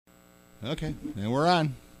Okay, and we're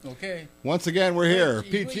on. Okay. Once again, we're here. Well,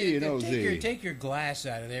 PT and OZ. Take your glass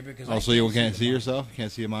out of there because So you can't see yourself? You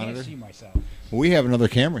can't see a monitor? I can't see myself. Well, we have another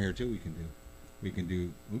camera here, too, we can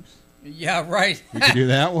do. Oops. Yeah, right. We can do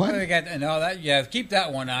that one? Keep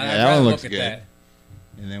that one on. Yeah, I'd that rather one looks look good. At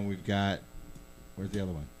that. And then we've got, where's the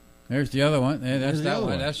other one? There's the other one. Yeah, that's Where's the that other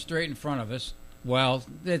one. one? That's straight in front of us. Well,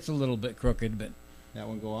 it's a little bit crooked, but... That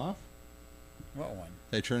one go off? What one?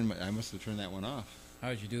 I must have turned that one off.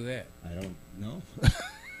 How'd you do that? I don't know.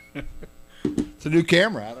 It's a new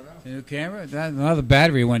camera. I don't know. The new camera? The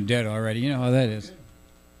battery went dead already. You know how that is.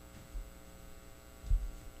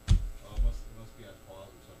 Oh, it must be on pause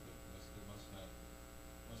or something. It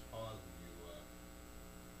must pause when you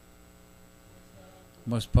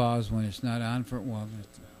Must pause when it's not on for... Well,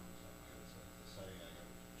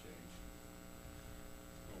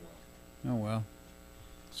 oh, well.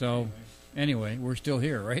 So, anyway, we're still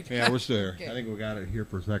here, right? Yeah, we're still here. Okay. I think we got it here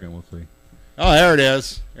for a second. We'll see. Oh, there it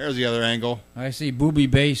is. There's the other angle. I see Booby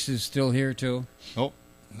Bass is still here, too. Oh,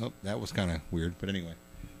 that was kind of weird, but anyway.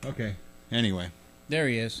 Okay. Anyway. There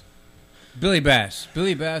he is. Billy Bass.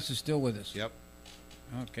 Billy Bass is still with us. Yep.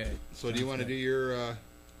 Okay. So do you want to do your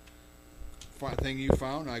thing you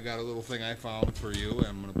found? I got a little thing I found for you.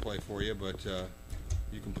 I'm going to play for you, but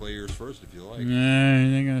you can play yours first if you like.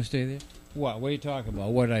 They're going to stay there? What are you talking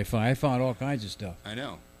about? What did I find? I found all kinds of stuff. I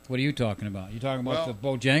know. What are you talking about? You talking about the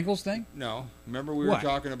Bojangles thing? No. Remember we were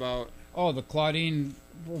talking about... Oh, the Claudine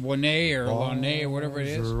Monet or Launay or whatever it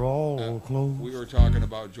is? Are all closed. We were talking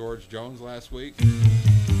about George Jones last week.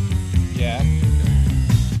 Yeah.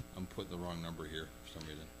 I'm putting the wrong number here for some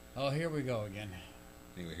reason. Oh, here we go again.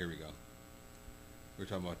 Anyway, here we go. We were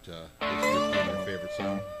talking about this your favorite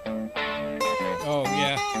song. Oh,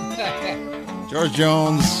 yeah. George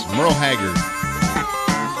Jones, Merle Haggard.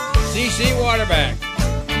 C.C. Waterback.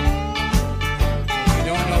 If you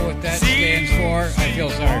don't know what that stands for, I feel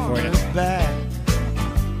sorry for you. Back,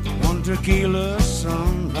 one tequila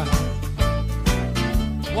sunrise,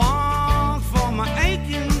 one for my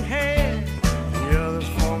aching head, the other's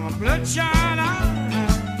for my bloodshot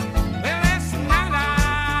eyes. Well, that's the night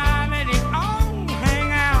I let it all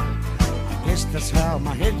hang out. I guess that's how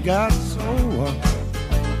my head got so.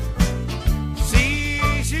 See,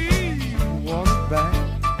 Waterback,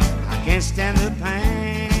 I can't stand the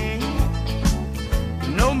pain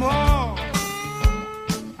no more.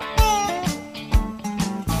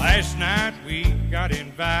 Last night we got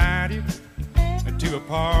invited to a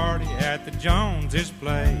party at the Joneses'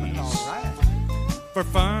 place. For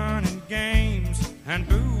fun and games and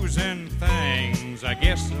booze and things, I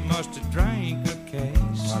guess I must have drank a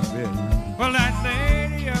case. Well, that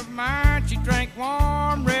lady of mine, she drank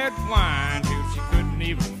warm red wine till she couldn't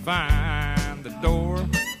even find the door.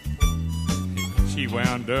 She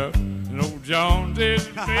wound up in old Jones's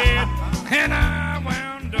bed, and I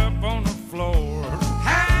wound up on the floor.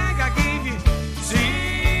 Hank, I gave you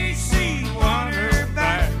C.C.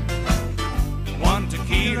 Waterback, one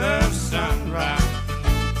tequila sunrise,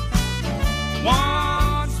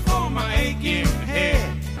 one's for my aching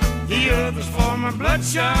head, the other's for my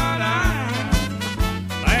bloodshot eyes.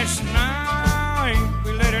 Last night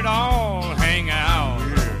we let it all hang out.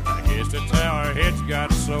 I guess that's how our heads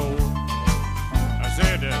got sore. I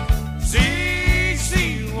said,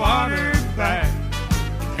 C.C. Waterback,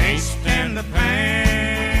 can't stand the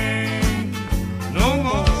pain no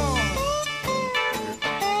more.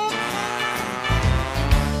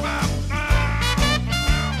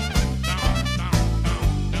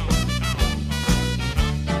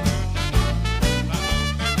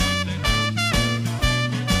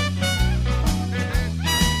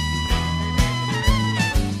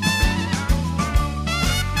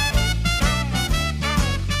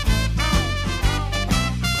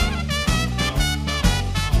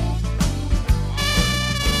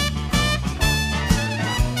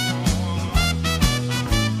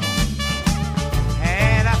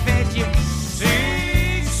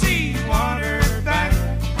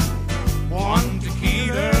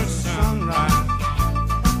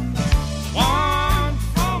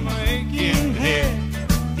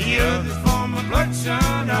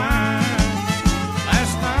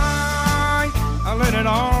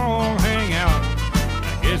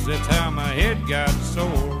 That's how my head got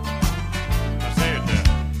sore. I said,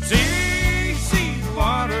 C.C.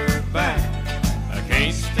 Waterback, I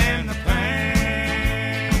can't stand the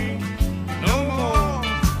pain no more.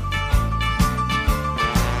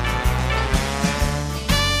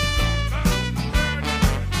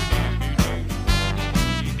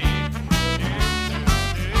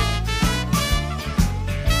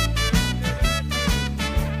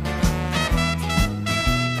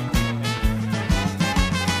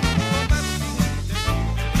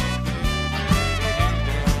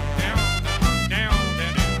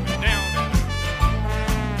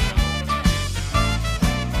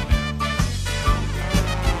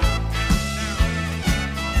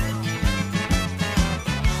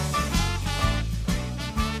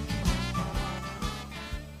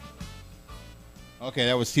 Okay,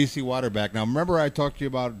 that was CC Waterback. Now, remember I talked to you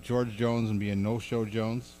about George Jones and being No-Show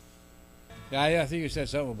Jones? Yeah, I think you said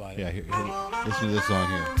something about it. Yeah, listen to this song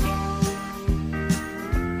here.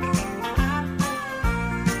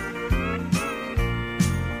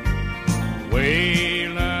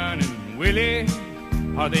 Waylon and Willie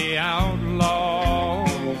are the outlaws,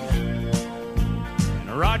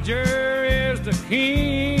 and Roger is the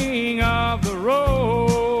king of the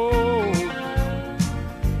road.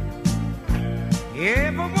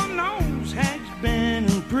 Everyone knows Hank's been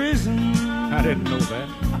in prison. I didn't know that.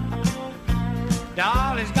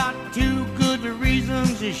 Dolly's got two good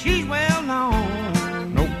reasons, and she's well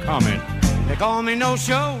known. No comment. They call me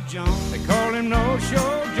No-Show Jones. They call him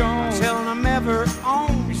No-Show Jones. Seldom ever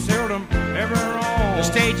on. He seldom ever on. The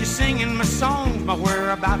stage is singing my songs, my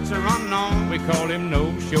whereabouts are unknown. We call him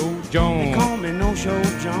No-Show Jones. They call me No-Show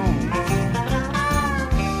Jones.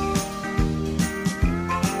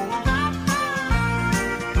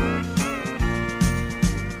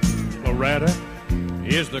 Loretta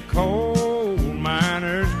is the coal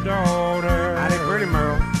miner's daughter. Howdy, pretty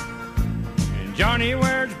Merle. And Johnny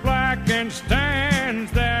wears black and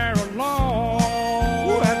stands there alone.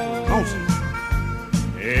 Ooh, that's lonesome.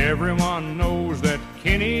 Everyone knows that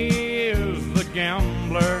Kenny is the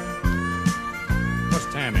gambler. What's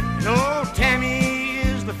Tammy? No, Tammy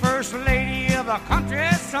is the first lady of the country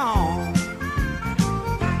song.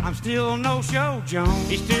 I'm still No-Show Jones.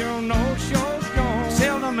 He's still No-Show Jones.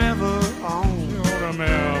 Seldom ever on. Seldom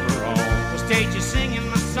ever on. The stage is singing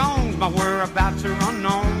my songs, my whereabouts are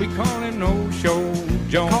unknown. We call him No-Show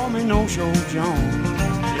Jones. Call me No-Show Jones.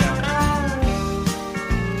 Yeah.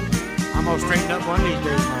 I'm gonna straighten up one of these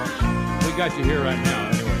days, Mark. We got you here right now,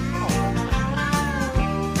 anyway.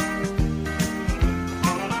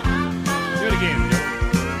 Do it again, Joe.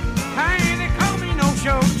 Hey, they call me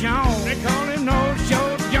No-Show Jones. They call him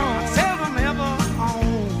No-Show Jones. Seldom ever on.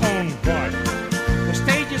 On what? The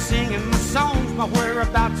stage is singing my songs, my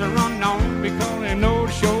whereabouts are unknown. We call him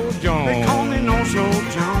No-Show Jones. They call me No-Show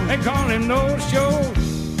Jones. They call him No-Show.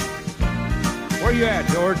 Where you at,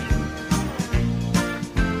 George?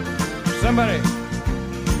 Somebody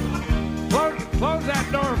close that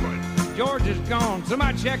door. George is gone.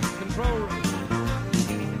 Somebody check the control.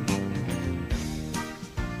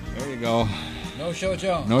 There you go. No-Show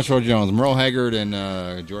Jones. No-Show Jones. Merle Haggard and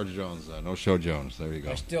George Jones. No-Show Jones. There you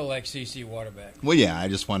go. I still like CC Waterback. Well, yeah, I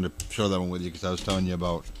just wanted to share that one with you because I was telling you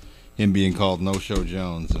about him being called No-Show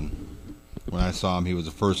Jones, and when I saw him, he was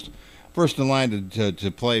the first in line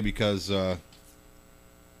to play because he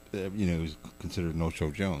was considered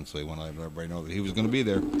No-Show Jones, so he wanted to let everybody know that he was going to be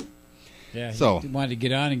there. Yeah, so he wanted to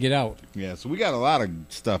get on and get out. Yeah, so we got a lot of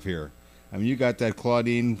stuff here. I mean, you got that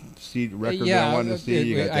Claudine record that I wanted to see.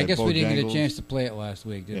 You got that I guess we didn't get a Bojangles. chance to play it last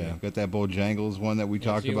week, did we? Yeah, got that Bojangles one that we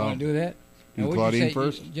talked so you about. want to do that? Do Now, what'd Claudine you say?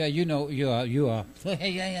 first? Yeah, you know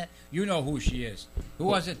who she is. Who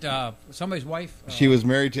was it? Somebody's wife? She was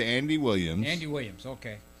married to Andy Williams. Andy Williams,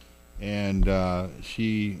 okay. And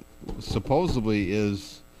she supposedly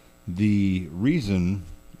is the reason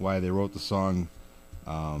why they wrote the song.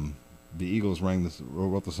 The Eagles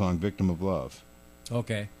wrote the song "Victim of Love."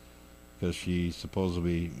 Okay. Because she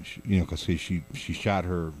supposedly, because she shot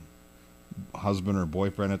her husband or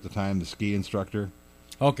boyfriend at the time, the ski instructor.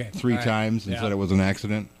 Okay. 3 All times and right. said it was an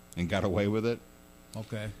accident and got away with it.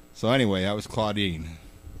 Okay. So anyway, that was Claudine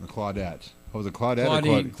or Claudette. What was it, Claudette?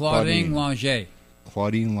 Claudine Langer.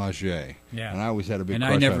 Claudine Langer. Yeah. And I always had a big and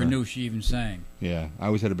crush I never on her. knew she even sang. Yeah, I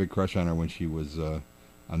always had a big crush on her when she was on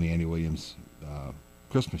the Andy Williams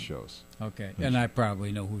Christmas shows. Okay. And I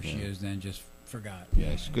probably know who she is then, just forgot.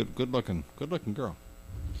 Yeah, she's good looking girl.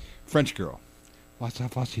 French girl.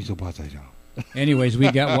 Anyways,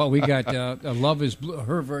 we got Love is Blue,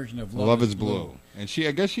 her version of Love is Blue. And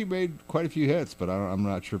I guess she made quite a few hits, but I'm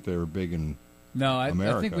not sure if they were big in No, I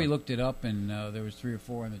America. think we looked it up, and there was 3 or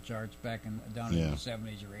 4 in the charts down in the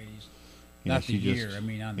 70s or 80s. Not the year, on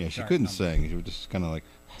the chart. Yeah, she couldn't sing. She was just kind of like,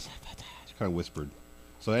 she kind of whispered.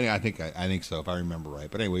 So anyway, I think so, if I remember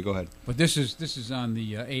right. But anyway, go ahead. But this is on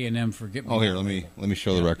the A&M Forget Me. Oh, here, let me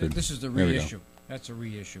show the record. This is the There we go. reissue. That's a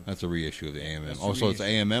reissue. That's a reissue of the AMM. That's Oh, a so it's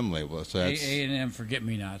reissue. AMM label. So that's A&M Forget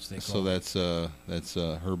Me Nots. They call it. that's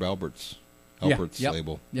Herb Alpert's Yep.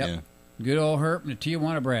 label. Yep. Yeah. Good old Herb and the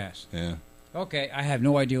Tijuana Brass. Yeah. Okay, I have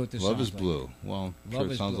no idea what this Love sounds is like. Blue. Well, I'm sure Love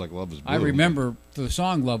it is sounds Blue. like Love is Blue. I remember the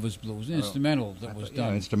song Love is Blue. It was an instrumental that was done.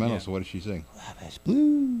 Yeah, instrumental. Yeah. So what did she sing? Love is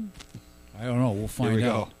Blue. I don't know. We'll find Here we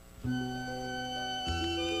out. go.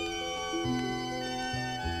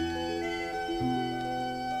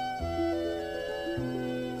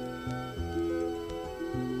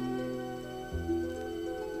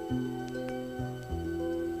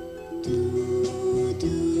 Do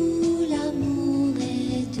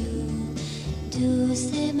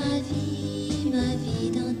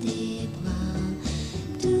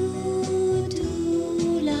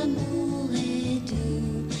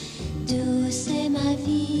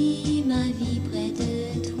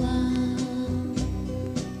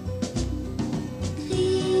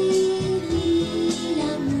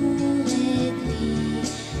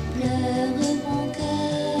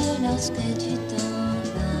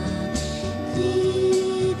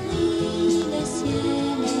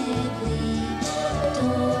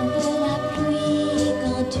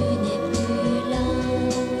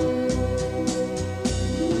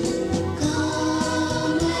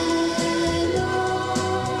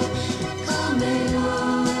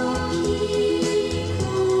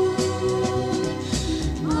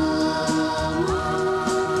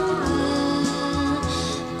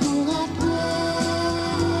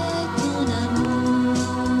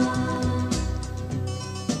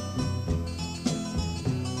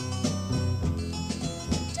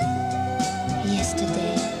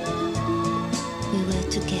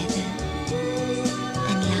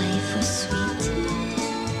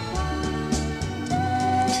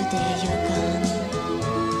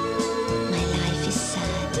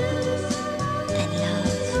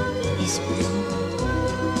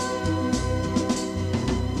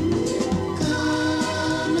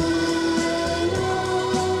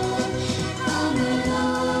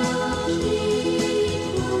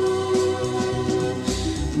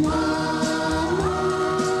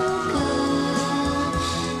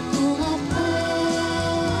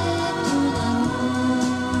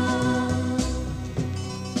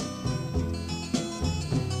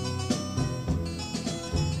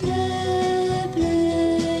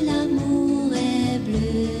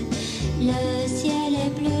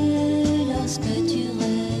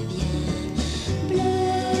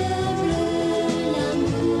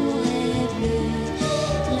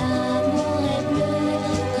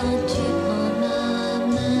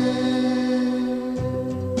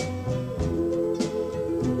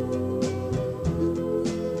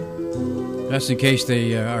That's in case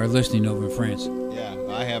they are listening over in France. Yeah,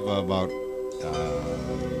 I have about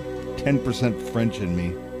 10% French in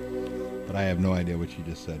me, but I have no idea what you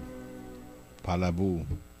just said. Parlez-vous.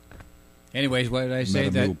 Anyways, what did I say?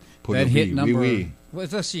 Madame That hit number. Oui, oui. Well,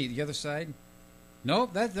 let's see the other side.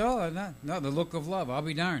 Nope, no, The Look of Love. I'll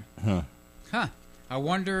be darned. Huh. I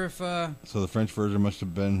wonder if So the French version must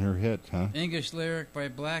have been her hit, huh? English lyric by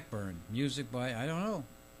Blackburn, music by I don't know.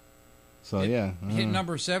 So Hit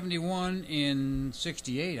number 71 in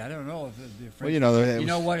 '68. I don't know if the French. Well, you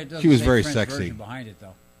know what? It doesn't she was say very French sexy. version behind it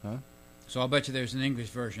though. Huh? So I'll bet you there's an English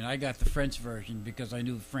version. I got the French version because I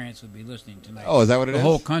knew France would be listening tonight. Oh, is that what it is? The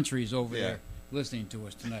whole country's over Yeah. there listening to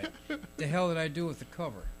us tonight. The hell did I do with the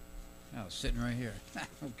cover? Oh, it's sitting right here.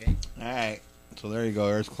 Okay. All right. So there you go.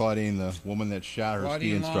 There's Claudine, the woman that shot her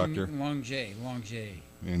ski instructor. Longe.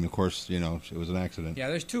 And of course, it was an accident. Yeah,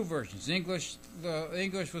 there's two versions. The English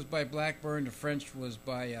was by Blackburn. The French was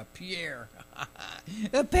by Pierre.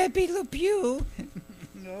 Pepe Le Pew. Okay.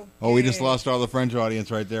 Oh, we just lost all the French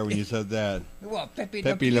audience right there when you said that. Well, Pepe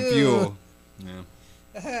Le Le Pew. Pew. Yeah.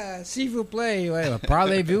 S'il vous plaît.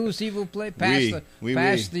 Parlez-vous, s'il vous plaît.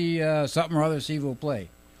 Pass the something or other, s'il vous plaît.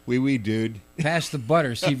 Oui, dude. Pass the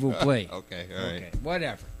butter, s'il vous plaît. Okay, all right. Okay,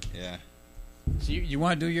 whatever. Yeah. So you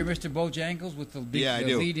want to do your Mr. Bojangles with the Yeah, I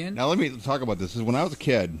do. lead in? Now let me talk about this. This is when I was a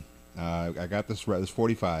kid. I got this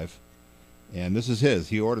 45, and this is his.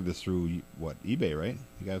 He ordered this through eBay, right?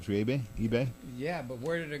 You got it through eBay? Yeah, but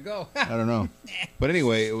where did it go? I don't know. But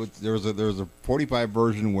anyway, there was a 45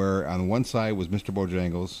 version where on one side was Mr.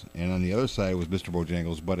 Bojangles, and on the other side was Mr.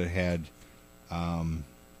 Bojangles, but it had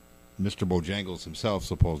Mr. Bojangles himself,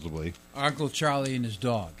 supposedly. Uncle Charlie and his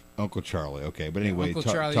dog. Uncle Charlie, okay. But anyway,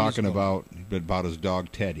 Charlie talking about his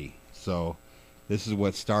dog Teddy. So this is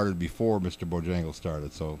what started before Mr. Bojangles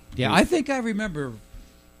started. So yeah, I think I remember.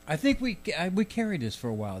 I think we carried this for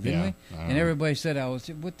a while, didn't we? And everybody said,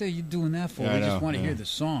 what are you doing that for? Yeah, we just want to hear the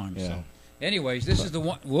song. Yeah. So, anyways, this is the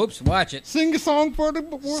one. Whoops, watch it. Sing a song for the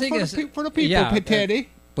people, Teddy.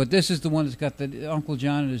 But this is the one that's got the Uncle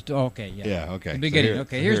John and his dog. Okay, yeah. Yeah, okay. The beginning. So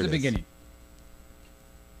here's the it is. beginning.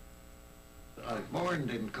 I was born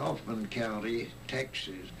in Kaufman County,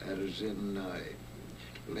 Texas. That is in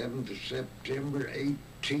 11th of September,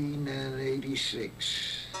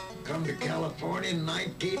 1886. Come to California in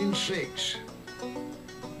 1906. I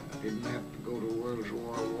didn't have to go to World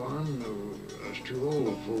War I. I was too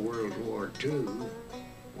old for World War II.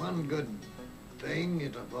 One good thing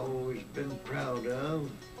that I've always been proud of,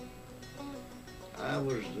 I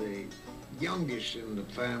was the youngest in the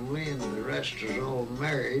family, and the rest was all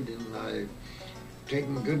married, and I've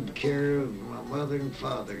taken good care of my mother and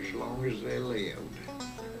father as long as they lived.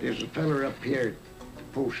 There's a feller up here at the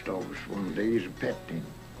post office one day, he's a pet him.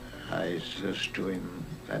 I says to him,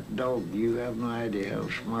 that dog, you have no idea how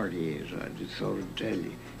smart he is. I just thought I'd tell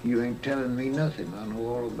you. You ain't telling me nothing. I know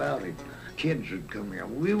all about it. Kids would come here.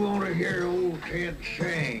 We want to hear old Ted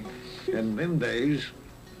sing. In them days,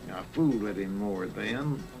 I fooled with him more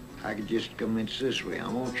then. I could just come in this way. I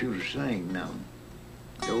want you to sing now.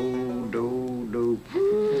 Do, do, do.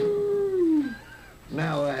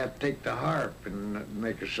 Now I have to take the harp and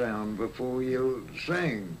make a sound before you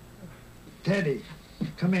sing. Teddy,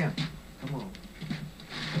 come here. Come on.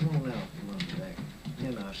 Come on now. Come on back.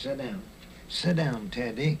 Here now, sit down. Sit down,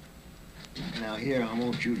 Teddy. Now here, I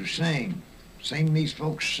want you to sing. Sing these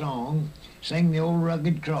folks' song. Sing the old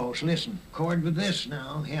rugged cross. Listen, chord with this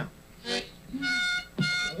now. Here.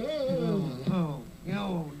 Oh,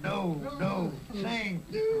 yo, do, do, sing.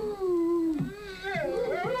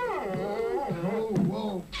 Whoa,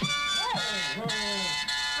 whoa.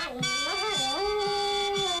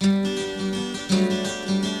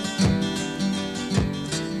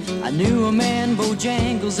 I knew a man,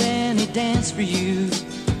 Bojangles, and he danced for you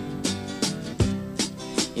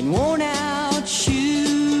in worn-out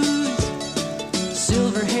shoes,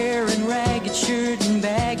 silver hair and ragged shirt and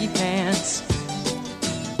baggy pants,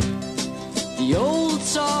 the old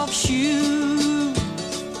soft shoe.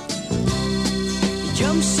 He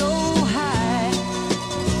jumped so high,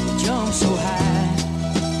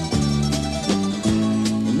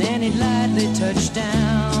 and then he'd lightly touch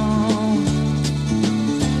down.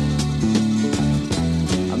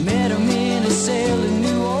 I met him in a sail in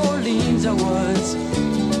New Orleans, I was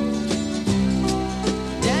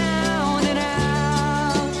down and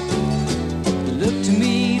out. It looked to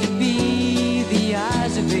me to be the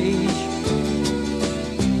eyes of age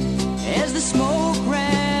as the smoke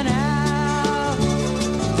ran out.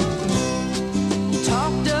 He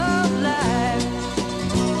talked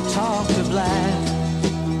of life,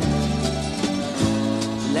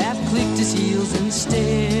 laughed, clicked his heels and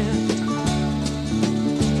stared.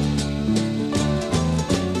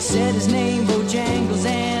 said his name, Bojangles,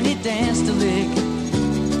 and he danced a lick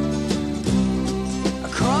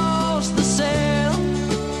across the cell.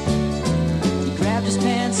 He grabbed his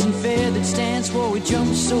pants and feathered stance, whoa, he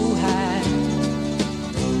jumped so high.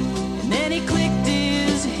 And then he clicked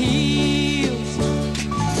his heels.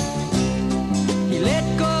 He let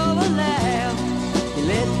go a laugh, he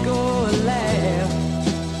let go a laugh.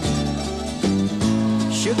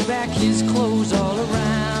 Shook back his clothes all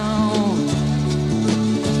around.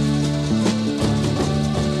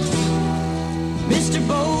 Mr.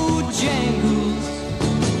 Bojangles,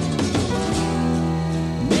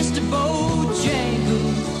 Mr.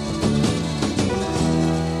 Bojangles,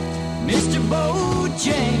 Mr.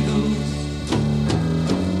 Bojangles,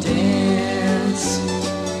 dance.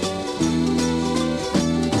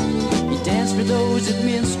 He danced for those at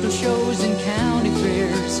minstrel shows and county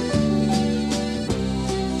fairs.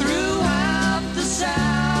 Throughout the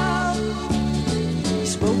South, he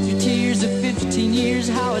spoke through tears of 15 years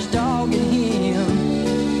how his dog and him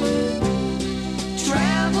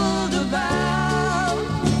traveled about.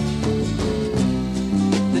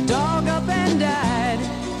 The dog up and died,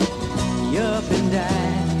 he up and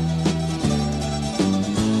died.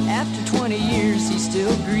 After 20 years he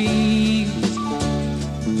still grieves.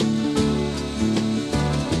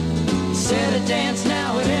 He said I dance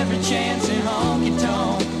now at every chance in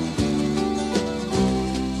honky-tonk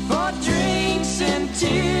for drinks and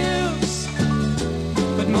tips,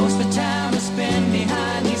 but most of the time I spend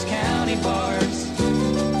behind these county bars,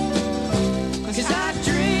 'cause I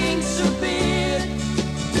drink so big.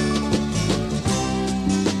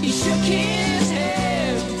 He shook his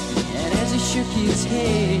head, and as he shook his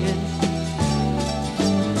head,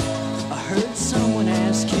 I heard someone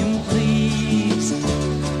ask him, please,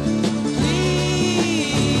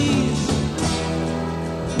 please,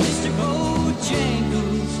 Mr.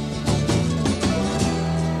 Bojangles,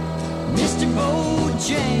 Mr.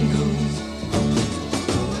 Bojangles,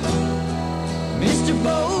 Mr.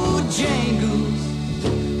 Bojangles,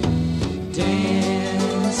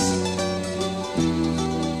 dance.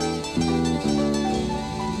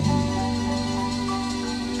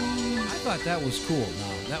 I thought that was cool.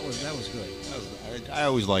 No, that was good. I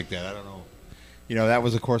always like that. I don't know. You know, that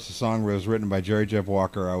was, of course, the song was written by Jerry Jeff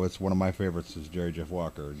Walker. It's one of my favorites is Jerry Jeff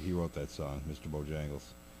Walker. He wrote that song, Mr. Bojangles.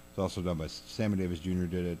 It's also done by Sammy Davis Jr.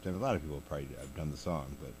 did it, and a lot of people probably have done the song.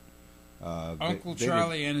 But Uncle they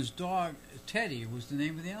Charlie and his dog Teddy was the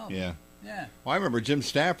name of the album. Yeah. Yeah. Well, I remember Jim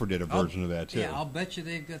Stafford did a version of that too. Yeah, I'll bet you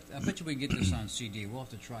they've got. I bet you we can get this on CD. We'll have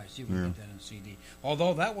to try see if we can get that on CD.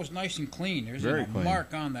 Although that was nice and clean. There's Very a clean.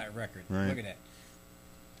 mark on that record. Right. Look at that.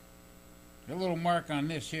 There's a little mark on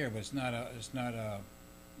this here, but it's not a. It's not a.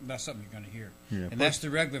 That's something you're going to hear. Yeah, And that's the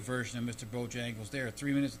regular version of Mr. Bojangles. There,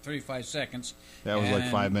 3 minutes and 35 seconds. That was like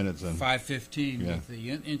and 5 minutes then. 5:15 Yeah. with the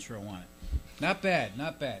intro on it. Not bad,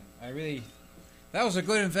 not bad. That was a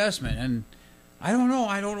good investment, and I don't know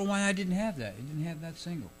why I didn't have that. I didn't have that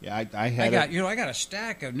single. Yeah, I had it. I got a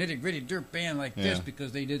stack of nitty gritty dirt band like this Yeah.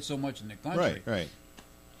 because they did so much in the country. Right, right.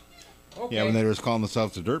 Okay. Yeah, when they were calling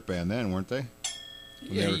themselves a dirt band then, weren't they?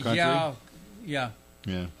 When they were country? Yeah.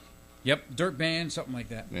 Yeah. Yep, dirt band, something like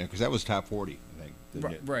that. Yeah, because that was top 40, I think.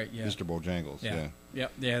 Right, yeah. Mr. Bojangles, yeah.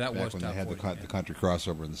 Yep, yeah, that Back was when top they had 40, the country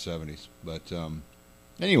crossover in the 70s. But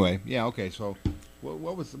anyway, yeah, okay. So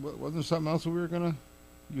wasn't there something else that we were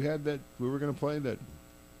gonna play that?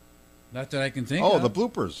 Not that I can think Oh, of. the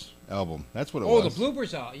bloopers album. That's what it Oh, was. the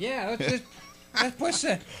bloopers out. Yeah, what's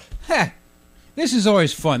that? Ha! This is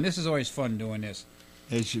always fun. This is always fun doing this.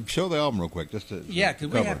 Hey, show the album real quick, just to Yeah, because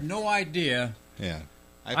we cover. have no idea. Yeah.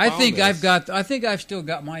 I think I've still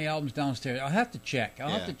got my albums downstairs. I'll have to check. I'll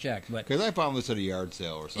have Yeah. to check. But because I found this at a yard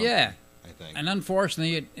sale or something. yeah, I think. and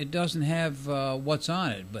unfortunately, it doesn't have what's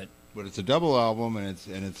on it. But But it's a double album, and it's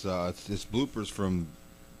bloopers from.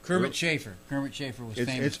 Kermit Schaefer. Kermit Schaefer was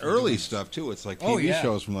famous. It's for early doing stuff too. It's like TV Oh, yeah.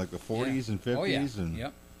 shows from like the 40s and 50s, Oh yeah. and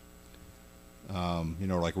Yep.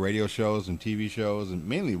 like radio shows and TV shows, and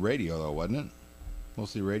mainly radio though, wasn't it?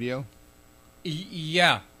 Mostly radio.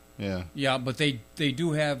 Yeah. Yeah. Yeah, but they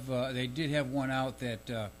do have they did have one out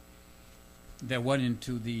that went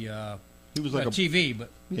into the He was like TV, but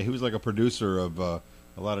he was like a producer of a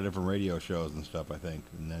lot of different radio shows and stuff, I think,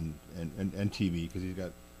 and then and TV because he's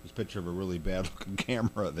got this picture of a really bad looking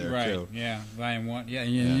camera there right, too. yeah, volume 1. Yeah,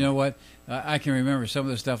 you know what? I can remember some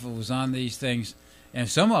of the stuff that was on these things, and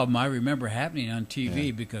some of them I remember happening on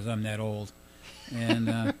TV because I'm that old,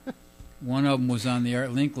 and. One of them was on the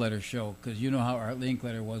Art Linkletter show, because you know how Art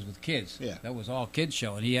Linkletter was with kids. Yeah. That was all kids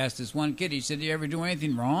show. And he asked this one kid, he said, "Do you ever do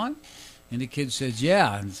anything wrong?" And the kid says,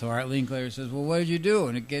 yeah. And so Art Linkletter says, well, what did you do?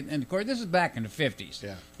 And of course, this is back in the 50s.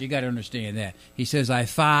 Yeah. You got to understand that. He says, I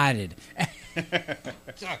farted.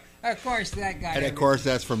 So, of course, that guy. And of course,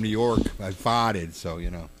 that's from New York. I farted, so you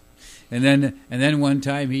know. And then one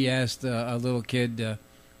time he asked a little kid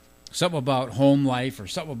something about home life or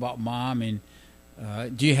something about mom, and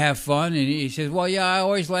do you have fun? And he says, well, yeah, I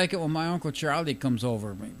always like it when my Uncle Charlie comes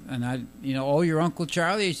over. And I, oh, your Uncle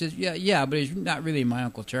Charlie? He says, yeah, but he's not really my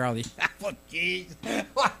Uncle Charlie. Well, jeez.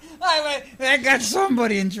 That got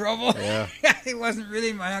somebody in trouble. Yeah. He wasn't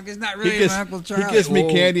really my uncle. He's not really my Uncle Charlie. He gives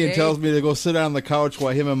me candy and tells me to go sit on the couch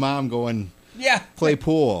while him and Mom go and play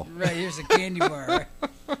pool. Right, here's a candy bar. Right?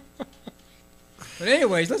 But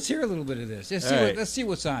anyways, let's hear a little bit of this. Let's see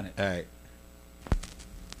what's on it. All right.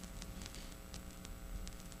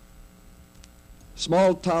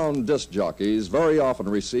 Small-town disc jockeys very often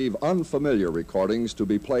receive unfamiliar recordings to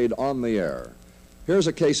be played on the air. Here's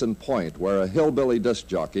a case in point where a hillbilly disc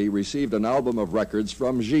jockey received an album of records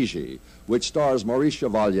from Gigi, which stars Maurice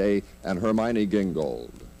Chevalier and Hermione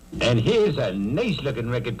Gingold. And here's a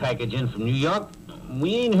nice-looking record package in from New York.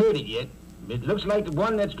 We ain't heard it yet. It looks like the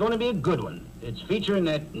one that's going to be a good one. It's featuring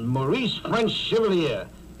that Maurice French Chevalier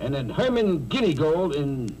and that Herman Gingold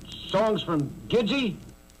in songs from Gigi.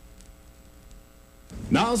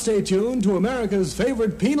 Now stay tuned to America's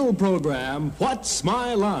favorite penal program, What's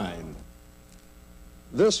My Line?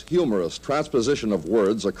 This humorous transposition of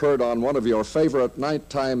words occurred on one of your favorite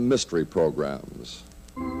nighttime mystery programs.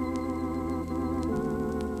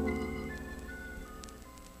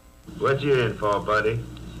 What you in for, buddy?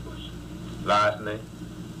 Larceny?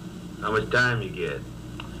 How much time you get?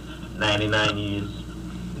 99 years.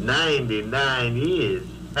 99 years?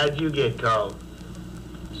 How'd you get caught?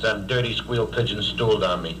 Some dirty squeal pigeon stooled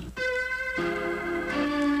on me.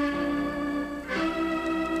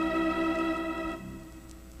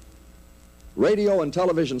 Radio and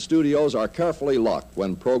television studios are carefully locked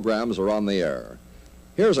when programs are on the air.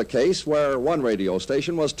 Here's a case where one radio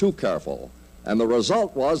station was too careful, and the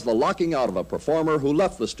result was the locking out of a performer who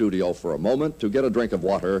left the studio for a moment to get a drink of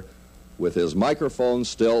water with his microphone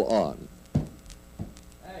still on.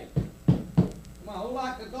 Hey, come on, who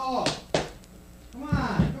locked the door? Come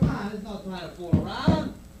on, there's no time to fool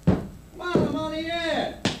around. Come on, I'm on the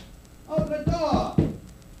air. Open the door.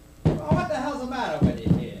 Oh, what the hell's the matter with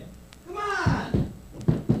you here? Come on,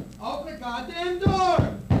 open the goddamn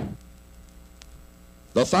door.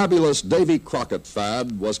 The fabulous Davy Crockett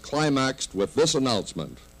fad was climaxed with this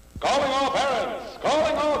announcement. Calling all parents,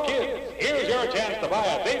 calling all kids, here's your chance to buy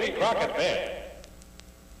a Davy Crockett bed.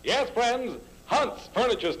 Yes, friends, Hunt's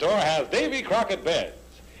Furniture Store has Davy Crockett beds.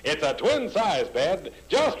 It's a twin-size bed,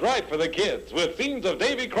 just right for the kids, with scenes of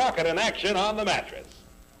Davy Crockett in action on the mattress.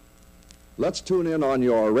 Let's tune in on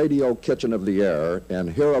your radio kitchen of the air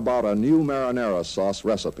and hear about a new marinara sauce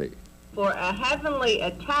recipe. For a heavenly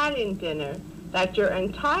Italian dinner that your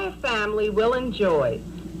entire family will enjoy,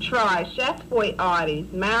 try Chef Boyardi's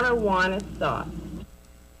marijuana sauce.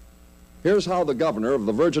 Here's how the governor of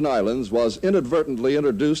the Virgin Islands was inadvertently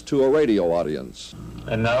introduced to a radio audience.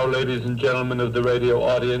 And now, ladies and gentlemen of the radio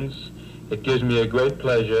audience, it gives me a great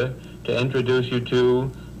pleasure to introduce you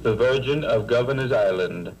to the Virgin of Governor's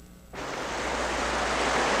Island.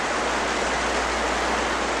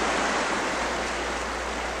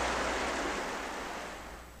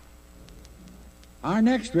 Our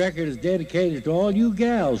next record is dedicated to all you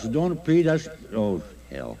gals who don't appreciate... Oh,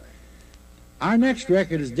 hell. Our next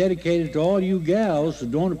record is dedicated to all you gals who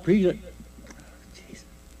don't appreciate...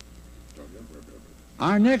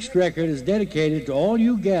 Our next record is dedicated to all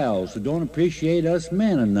you gals who don't appreciate us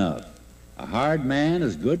men enough. A hard man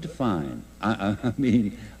is good to find. I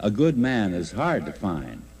mean, a good man is hard to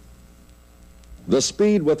find. The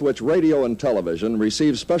speed with which radio and television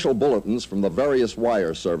receive special bulletins from the various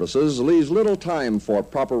wire services leaves little time for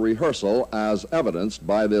proper rehearsal, as evidenced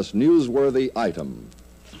by this newsworthy item.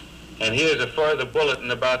 And here's a further bulletin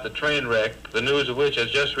about the train wreck, the news of which has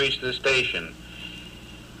just reached the station.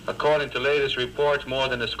 According to latest reports, more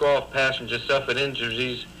than a score of passengers suffered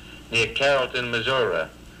injuries near Carrollton, Missouri.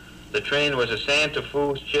 The train was a Santa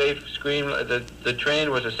Fe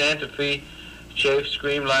chafe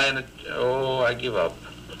streamline. Oh, I give up.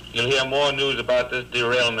 You'll hear more news about this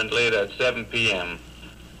derailment later at 7 p.m.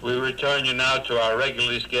 We return you now to our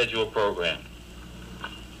regularly scheduled program.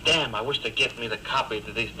 Damn, I wish they'd get me the copy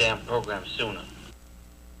to these damn programs sooner.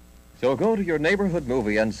 So go to your neighborhood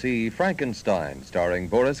movie and see Frankenstein, starring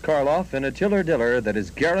Boris Karloff in a chiller diller that is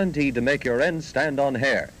guaranteed to make your end stand on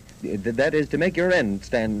hair. That is, to make your end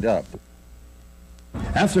stand up.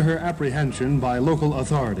 After her apprehension by local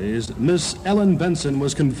authorities, Miss Ellen Benson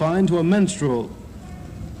was confined to a menstrual...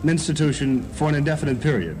 an institution for an indefinite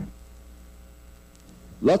period.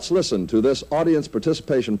 Let's listen to this audience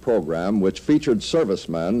participation program which featured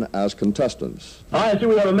servicemen as contestants. I see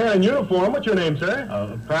we have a man in uniform. What's your name,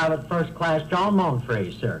 sir? Private First Class John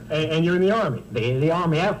Monfrey, sir. And you're in the Army? The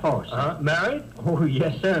Army Air Force. Married? Oh,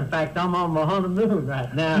 yes, sir. In fact, I'm on my honeymoon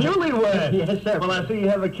right now. Newlywed? Yes, sir. Well, I see you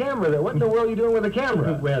have a camera there. What in the world are you doing with a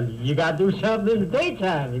camera? Well, you got to do something in the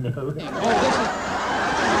daytime, you know.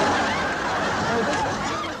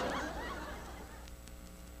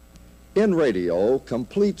 In radio,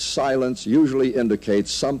 complete silence usually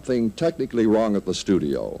indicates something technically wrong at the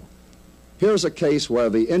studio. Here's a case where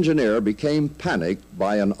the engineer became panicked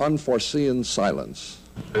by an unforeseen silence.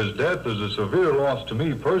 His death is a severe loss to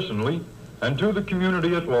me personally and to the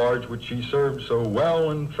community at large, which he served so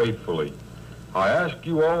well and faithfully. I ask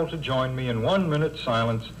you all to join me in 1 minute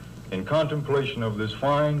silence in contemplation of this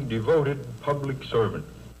fine, devoted public servant.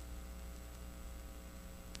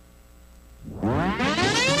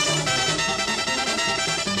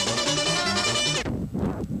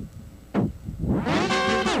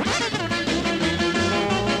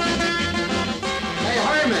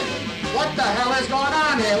 What the hell is going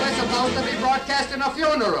on here? We're supposed to be broadcasting a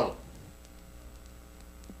funeral.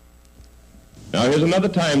 Now here's another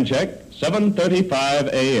time check,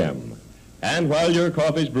 7:35 a.m. And while your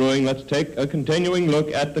coffee's brewing, let's take a continuing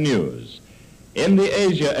look at the news. In the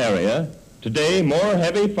Asia area, today more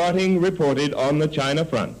heavy fighting reported on the China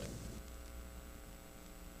front.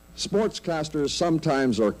 Sportscasters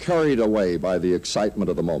sometimes are carried away by the excitement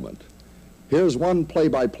of the moment. Here's one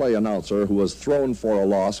play-by-play announcer who was thrown for a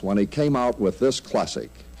loss when he came out with this classic.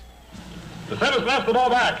 The center snaps the ball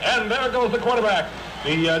back, and there goes the quarterback.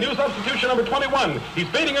 The new substitution, number 21. He's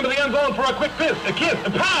fading into the end zone for a quick kiss, a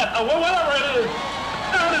pat, whatever it is.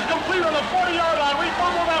 Now it is complete on the 40-yard line. We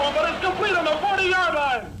fumbled that one, but it's complete on the 40-yard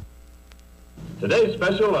line. Today's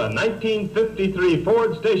special, a 1953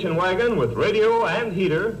 Ford station wagon with radio and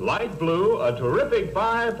heater, light blue, a terrific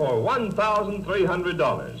buy for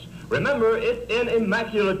 $1,300. Remember, it's in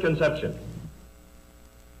immaculate conception.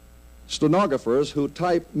 Stenographers who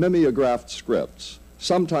type mimeographed scripts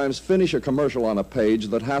sometimes finish a commercial on a page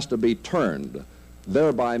that has to be turned,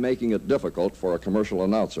 thereby making it difficult for a commercial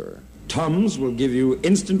announcer. Tums will give you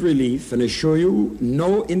instant relief and assure you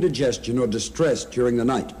no indigestion or distress during the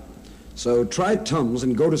night. So try Tums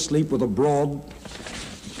and go to sleep with a broad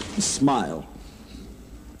smile.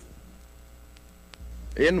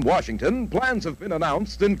 In Washington, plans have been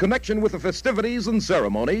announced in connection with the festivities and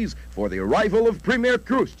ceremonies for the arrival of Premier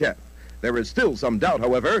Khrushchev. There is still some doubt,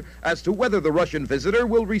 however, as to whether the Russian visitor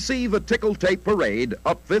will receive a tickle-tape parade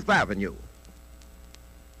up Fifth Avenue.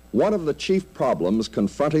 One of the chief problems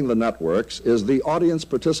confronting the networks is the audience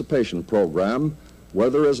participation program, where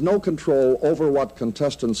there is no control over what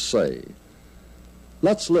contestants say.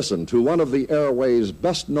 Let's listen to one of the airways'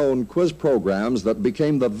 best-known quiz programs that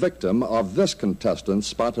became the victim of this contestant's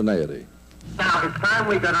spontaneity. Now, it's time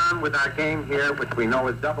we got on with our game here, which we know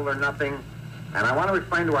is double or nothing. And I want to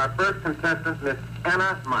explain to our first contestant, Miss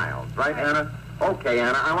Anna Miles. Right, Anna? Okay,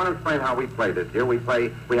 Anna, I want to explain how we play this here. We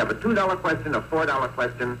have a $2 question, a $4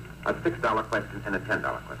 question, a $6 question, and a $10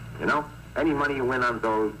 question. You know? Any money you win on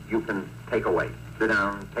those, you can take away. Sit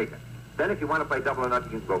down, take it. Then if you want to play double or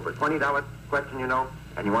nothing, you can go for a $20 question, you know,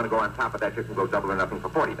 and you want to go on top of that, you can go double or nothing for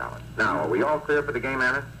 $40. Now, are we all clear for the game,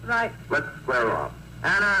 Anna? Right. Let's square off.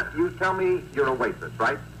 Anna, you tell me you're a waitress,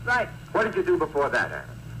 right? Right. What did you do before that, Anna?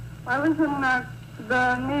 I was in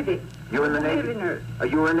the Navy. You were in the Navy? Navy nurse.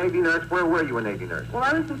 You were a Navy nurse? Where were you a Navy nurse? Well,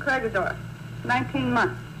 I was in Kregerdorf, 19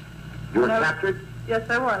 months. You were captured? Yes,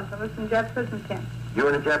 I was. I was in Jap prison camp. You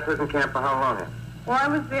were in a Jap prison camp for how long, Anna? Well, I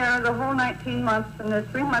was there the whole 19 months, and the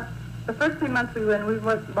 3 months, the first 3 months we were in, we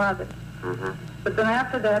weren't bothered. Mm-hmm. But then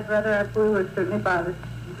after that, we were certainly bothered.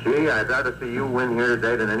 Gee, I'd rather see you win here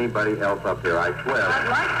today than anybody else up here, I swear. I'd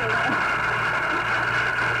like to.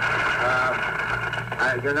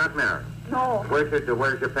 You're not married? No. Where's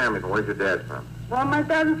your family from? Where's your dad from? Well, my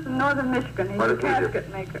dad is from northern Michigan. He's a casket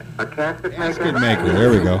maker. A casket maker? Casket maker,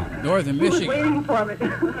 there we go. Northern Michigan. He was waiting for me. It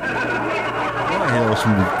was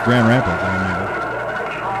from Grand Rapids, I remember.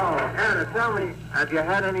 Oh, Anna, tell me, have you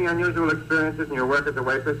had any unusual experiences in your work as a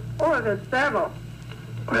waitress? Oh, there's several.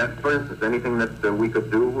 For instance, anything that we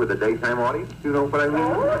could do with a daytime audience? You know what I mean?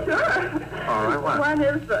 Oh, sure. All right, what? One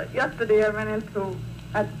is, yesterday I ran into,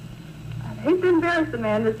 I hate to embarrass the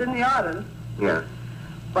man that's in the audience. Yeah.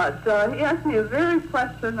 But he asked me a very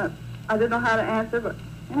question that I didn't know how to answer, but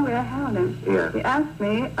anyway, I had him. Yeah. He asked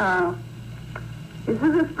me, he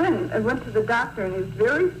says his friend, I went to the doctor and he's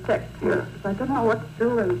very sick. Yeah. I don't know what to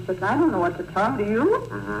do, and he said, I don't know what to tell him. Do you?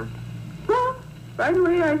 Mm-hmm. Well, Right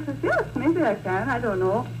away, I says, yes, maybe I can. I don't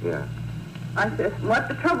know. Yeah. I says, what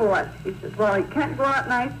the trouble was? He says, well, he can't go out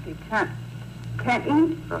nights. He can't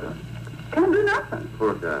eat. Can't do nothing.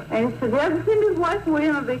 Poor guy. And he said, he hasn't seen his wife away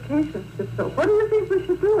on a vacation. I said, so what do you think we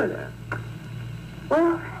should do with her?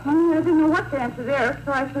 Well, I didn't know what to answer there,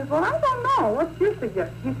 so I said, well, I don't know. What's your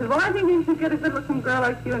suggestion? He said, well, I think you should get a good-looking girl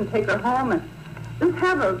like you and take her home and just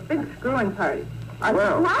have a big screwing party. I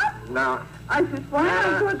said, what? Now, I said, why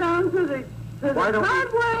don't I go down to the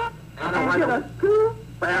hardware and get a screw?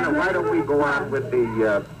 Anna, why don't we go on with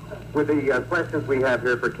the questions we have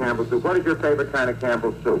here for Campbell soup? What is your favorite kind of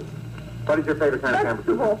Campbell soup? What is your favorite kind of Campbell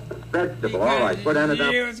soup? Vegetable. All right. Put Anna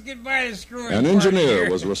down. Let's get by the screwing An part engineer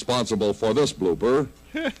here. was responsible for this blooper.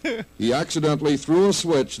 He accidentally threw a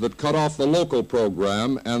switch that cut off the local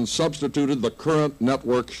program and substituted the current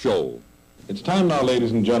network show. It's time now,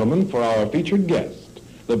 ladies and gentlemen, for our featured guest,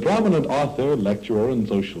 the prominent author, lecturer, and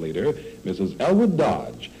social leader, Mrs. Elwood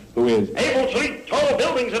Dodge, who is able to leap tall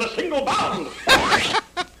buildings in a single bound.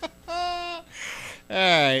 All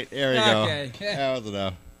right, there we Okay. go. That was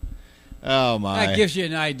enough. Oh, my. That gives you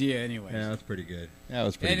an idea anyway. Yeah, that's pretty good. That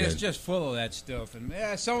was pretty and good. it's just full of that stuff. And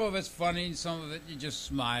some of it's funny, and some of it you just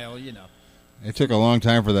smile, you know. It took a long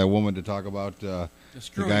time for that woman to talk about the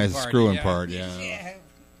guy's party, screwing yeah. part. Yeah.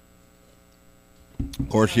 Of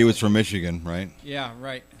course, she was from Michigan, right? Yeah,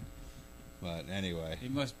 right. But anyway.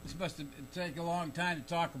 It must have taken a long time to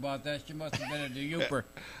talk about that. She must have been a Youper.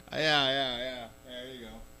 Yeah. There you go.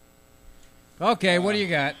 Okay, what do you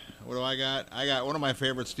got? What do I got? I got one of my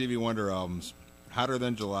favorite Stevie Wonder albums, Hotter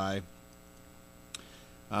Than July.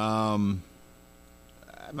 I'm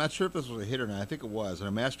not sure if this was a hit or not. I think it was. And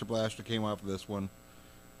a Master Blaster came out for this one.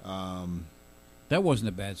 That wasn't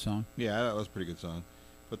a bad song. Yeah, that was a pretty good song.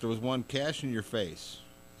 But there was one, Cash in Your Face,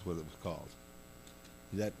 is what it was called.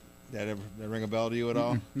 Did that ring a bell to you at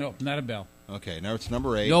all? No, not a bell. Okay, now it's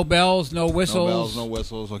number 8. No bells, no whistles. No bells, no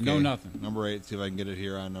whistles. Okay, no nothing. Number 8. See if I can get it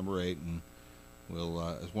here on number 8, and we'll.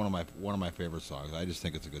 It's one of my favorite songs. I just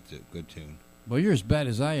think it's a good tune. Well, you're as bad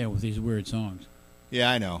as I am with these weird songs. Yeah,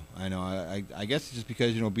 I know. I guess it's just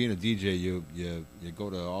because being a DJ, you go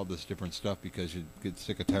to all this different stuff because you get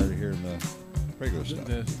sick and tired of hearing the regular stuff.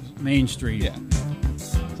 The mainstream. Yeah.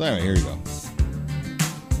 So anyway, here you go.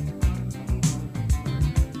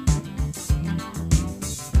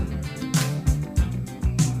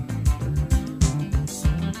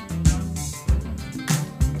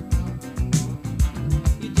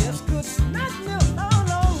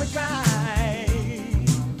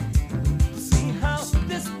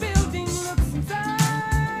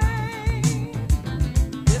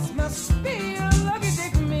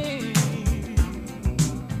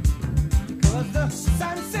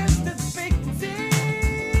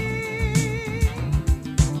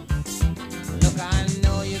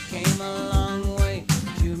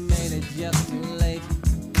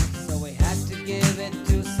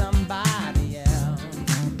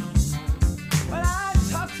 Well,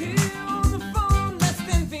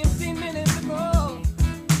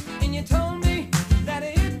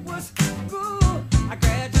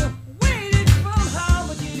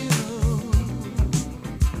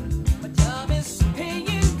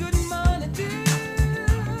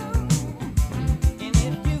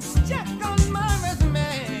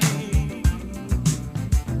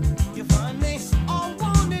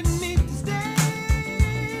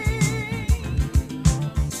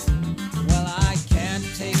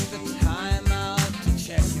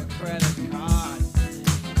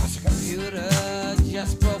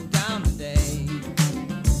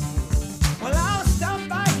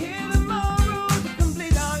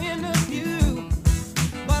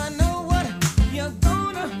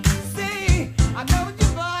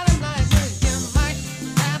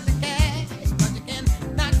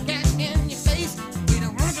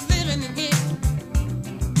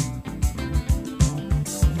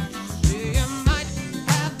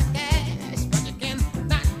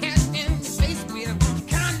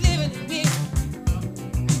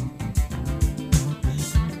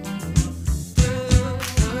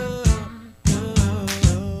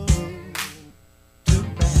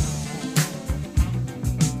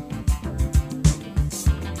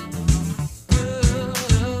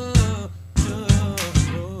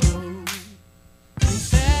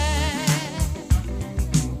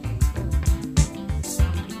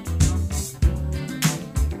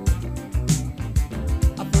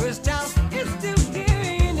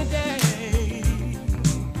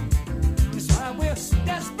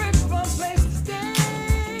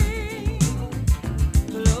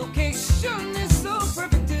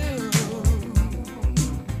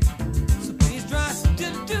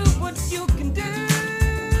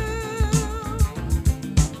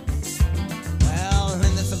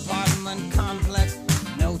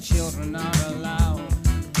 children are allowed.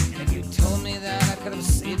 And you told me that I could have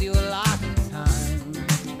saved you a lot of time.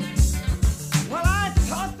 Well, I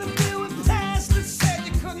thought the bill would pass that said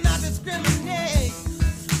you could not discriminate.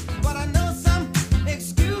 But I know some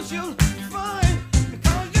excuse you'll find,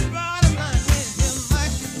 because your bottom line is you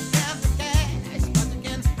might have the cash, but you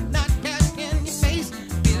cannot cash in your face.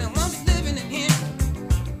 Be the ones living in here.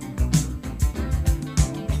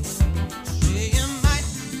 Say you might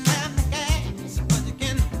have the cash, but you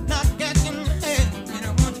cannot cash in your head. Be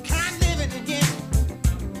the ones kind living in here.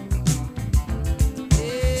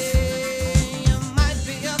 Yeah, you might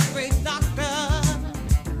be a great doctor.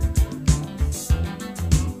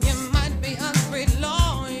 You might be a great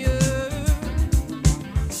lawyer.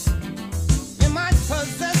 You might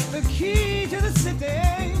possess the key to the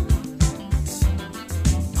city.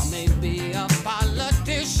 Or maybe a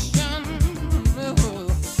politician.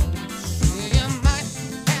 You might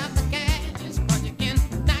have the cash, but you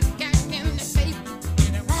cannot cash in the safe.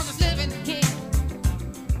 And the ones that's living here.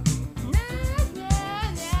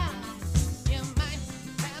 You might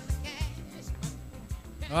have the cash.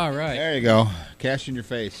 All right. There you go. Cash in your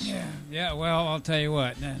face. Yeah, well, I'll tell you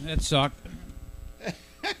what. That sucked.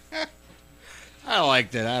 I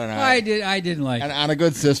liked it. I don't know. I didn't like it. On a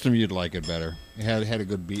good system, you'd like it better. It had a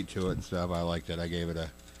good beat to it and stuff. I liked it. I gave it a.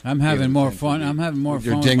 I'm having more fun. I'm having more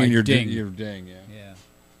You're fun dinging with my your ding. Your ding, yeah. Yeah.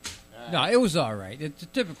 No, it was all right. It's a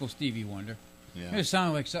typical Stevie Wonder. Yeah. It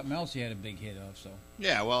sounded like something else he had a big hit of. So.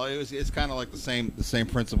 Yeah, well, it's kind of like the same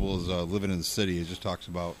principle as Living in the City. It just talks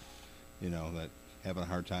about, that having a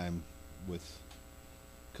hard time with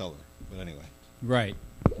color. But anyway. Right.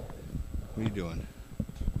 What are you doing?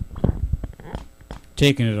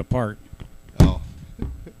 Taking it apart. Oh.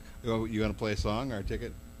 You want to play a song or a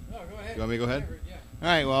ticket? No, go ahead. You want me to go ahead? Yeah. All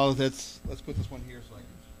right, well, let's put this one here so I can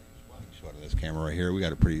show it to this camera right here. We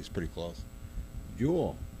got it's pretty close.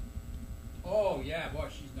 Jewel. Oh yeah, boy,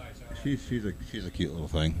 she's nice. She's a cute little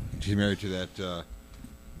thing. She's married to that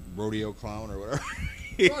rodeo clown or whatever.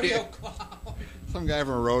 Rodeo clown. Some guy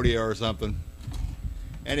from a rodeo or something.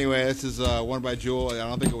 Anyway, this is one by Jewel. I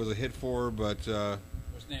don't think it was a hit for her, but What's the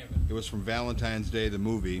name of it? it was from Valentine's Day, the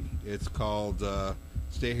movie. It's called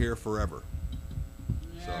Stay Here Forever.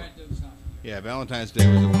 Yeah, So, it doesn't sound. yeah, Valentine's Day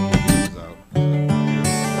was the one that was out.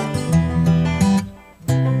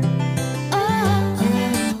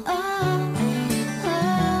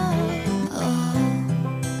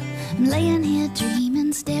 I'm laying here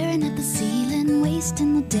dreaming, staring at the ceiling,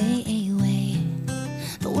 wasting the day away.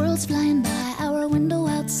 The world's flying by our window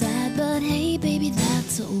outside, but hey, baby,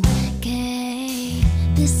 that's okay.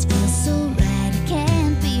 This feels so right, it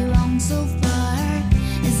can't be wrong so far.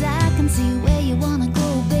 As I can see where you wanna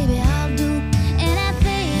go, baby, I'll do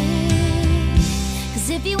anything. 'Cause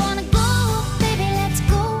if you wanna go, baby, let's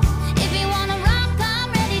go. If you wanna rock,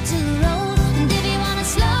 I'm ready to roll. And if you wanna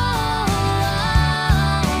slow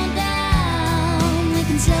down, we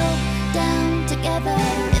can slow down together.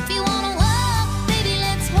 If you wanna walk, baby,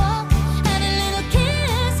 let's walk. Have a little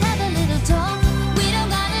kiss, have a little talk. We don't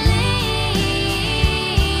gotta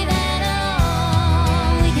leave at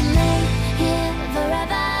all. We can lay here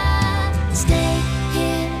forever, stay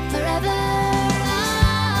here forever.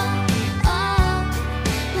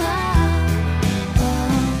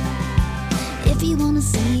 If you wanna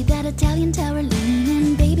see that Italian tower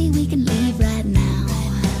leaning, baby, we can leave right now.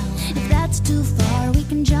 If that's too far, we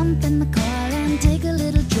can jump in the car and take a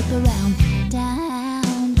little trip around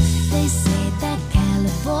town. They say that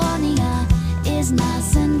California is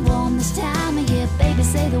nice and warm this time of year. Baby,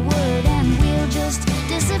 say the word and we'll just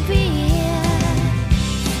disappear.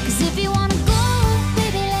 'Cause if you wanna go,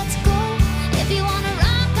 baby, let's go. If you wanna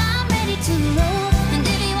rock, I'm ready to roll. And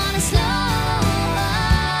if you wanna slow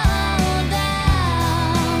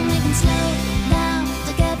down, we can slow down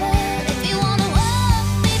together. If you wanna walk,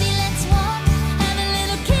 baby, let's walk. Have a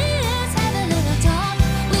little kiss, have a little talk.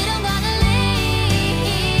 We don't gotta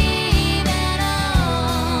leave at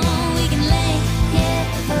all. We can lay here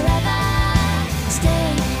forever, stay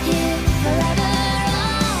here forever.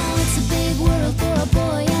 Oh, it's a big world for a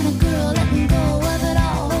boy and a girl, letting go of it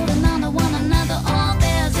all, holding on to one another. Oh,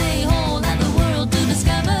 there's a whole other world to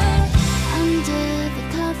discover under the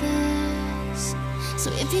covers. So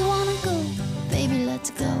if you wanna go, baby, let's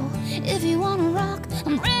go. If you wanna rock,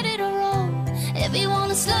 I'm ready to roll. If you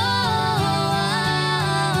wanna slow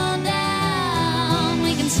down,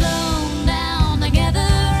 we can slow down together.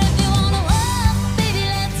 If you wanna walk, baby,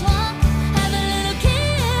 let's walk. Have a little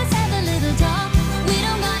kiss, have a little talk. We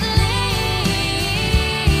don't gotta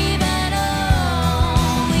leave at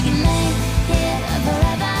all. We can lay here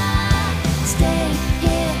forever, stay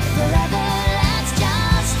here forever. Let's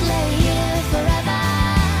just lay here forever.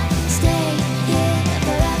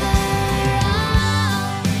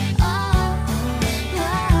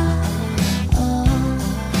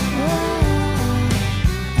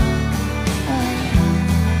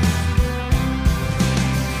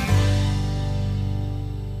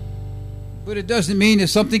 But it doesn't mean that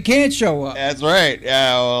something can't show up. That's right.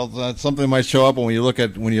 Yeah, well, something might show up when you look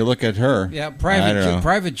at her. Yeah, I don't know.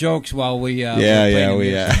 private jokes while we. Yeah. Oh.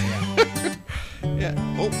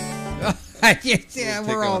 Yeah,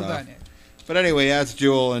 we're all done. But anyway, that's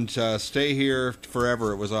Jewel, and Stay Here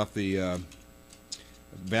Forever. It was off the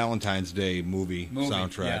Valentine's Day movie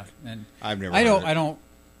soundtrack. Yeah, and I've never. I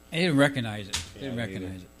didn't recognize it.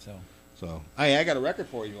 So hey, I got a record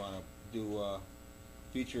for you. You want to do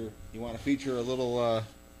feature? You want to feature a little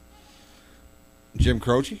Jim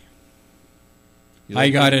Croce? I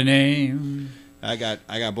got a name. I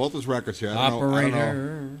got both his records here. Operator. I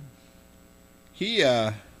don't know. He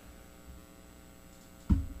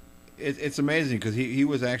it's amazing because he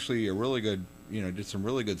was actually a really good, did some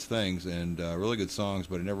really good things and really good songs,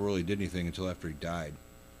 but he never really did anything until after he died.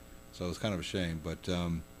 So it was kind of a shame. But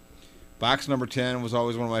Box Number 10 was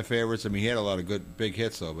always one of my favorites. I mean, he had a lot of good big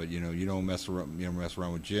hits though. But you don't mess around. Mess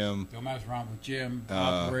around with Jim. Don't mess around with Jim.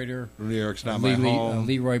 Operator. New York's Not My Home.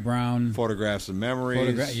 Leroy Brown. Photographs of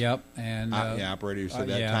Memories. Yep. And Operator. You said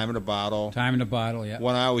that. Yeah. Time in a Bottle. Time in a Bottle. Yeah.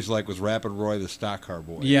 One I always liked was Rapid Roy, the Stock Car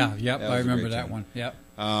Boy. Yeah. Yep. I remember that one. Yep.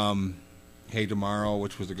 Hey Tomorrow,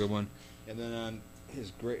 which was a good one, and then on I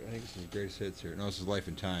think this is his greatest hits here. No, this is Life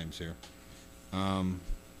and Times here.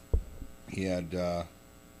 He had gotta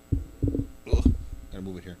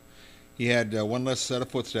move it here. He had One Less Set of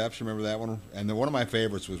Footsteps. Remember that one? And then one of my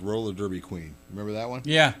favorites was Roller Derby Queen. Remember that one?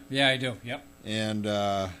 Yeah, I do. Yep. And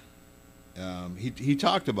he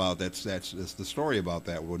talked about that's the story about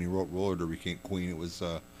that when he wrote Roller Derby Queen. It was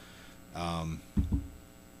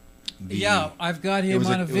I've got him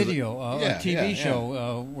on a video, a TV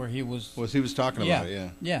show where he was. He was talking about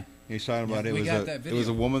it. Yeah. He's talking about it. It was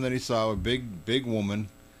a woman that he saw, a big woman,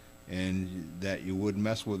 and that you wouldn't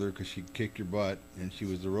mess with her because she'd kick your butt, and she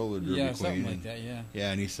was the roller derby queen. Something like that. Yeah.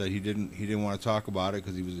 Yeah, and he said he didn't want to talk about it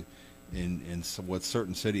because he was in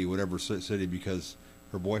whatever city, because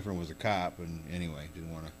her boyfriend was a cop, and anyway,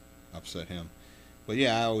 didn't want to upset him. But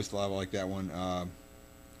yeah, I always thought I liked that one.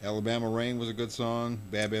 Alabama Rain was a good song.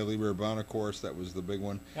 Bad Bad Libre Brown, of course, that was the big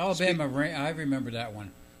one. Alabama Rain, I remember that one.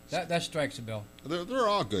 That strikes a bell. They're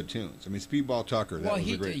all good tunes. I mean, Speedball Tucker, that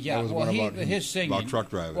was a great. Yeah, that was one about his singing about truck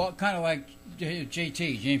driving. Well, kind of like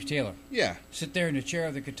JT, James Taylor. Yeah, sit there in the chair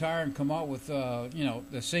of the guitar and come out with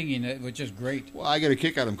the singing. It was just great. Well, I get a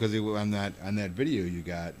kick out of him because on that video you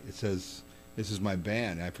got, it says, "This is my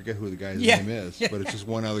band." I forget who the guy's name is, but it's just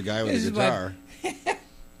one other guy with a guitar.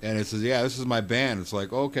 And it says, "Yeah, this is my band." It's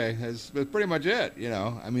like, okay, that's pretty much it.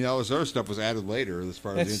 I mean, all this other stuff was added later as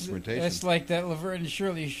far as the instrumentation. That's like that Laverne and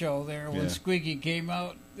Shirley show there when Squiggy came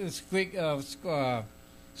out, Squiggy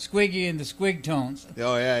and the Squig Tones.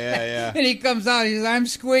 Oh yeah. And he comes out, he says, "I'm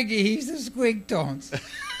Squiggy, he's the Squig Tones."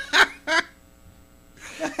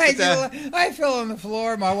 I fell on the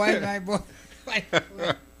floor. My wife and I both.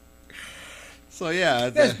 So yeah,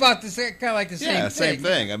 that's about the same, kind of like the same thing. Yeah, same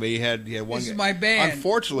thing. I mean, he had one. This is my band.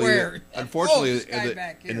 Unfortunately,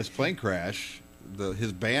 in this plane crash,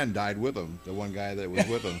 his band died with him. The one guy that was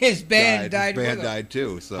with him, his band died. His band died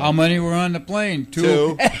too. So how many were on the plane?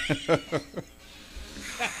 Two.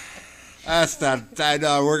 That's not. I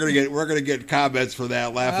know we're gonna get comments for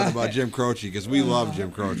that, laughing about Jim Croce because we love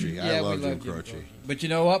Jim Croce. Yeah, I love Jim Croce. But you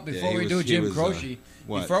know what? Before we do Jim Croce,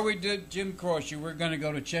 we're going to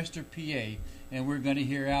go to Chester, PA. And we're going to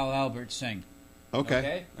hear Al Albert sing.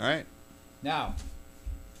 Okay. All right. Now,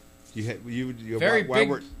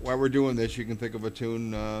 while we're doing this, you can think of a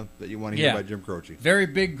tune that you want to hear by Jim Croce. Very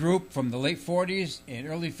big group from the late 40s and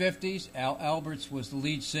early 50s. Al Alberts was the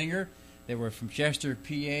lead singer. They were from Chester,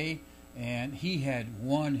 PA, and he had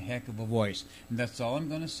one heck of a voice. And that's all I'm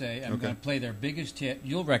going to say. I'm going to play their biggest hit.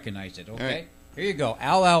 You'll recognize it, okay? Right. Here you go.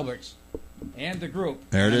 Al Alberts and the group.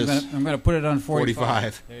 There it is. I'm going to put it on 45.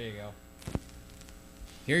 45. There you go.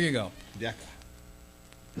 Here you go. Decca.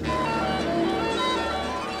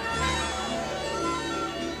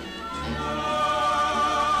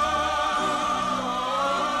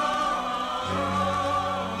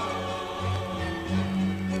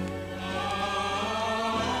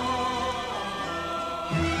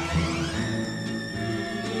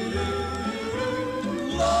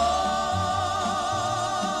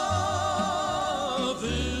 Love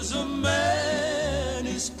is a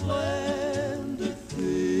many splendid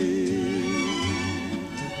thing.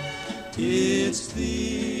 It's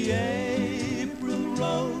the April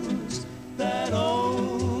rose that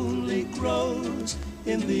only grows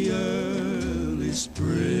in the early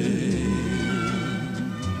spring.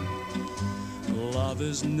 Love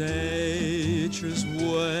is nature's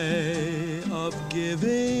way of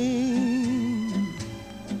giving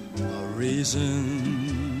a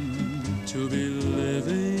reason to be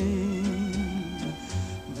living.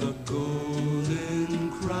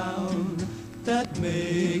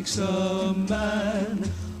 makes a man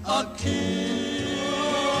a king.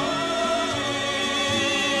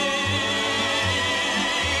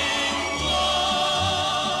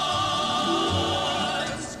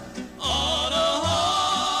 Once on a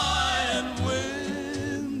high and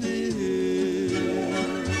windy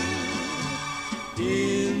hill,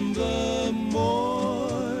 in the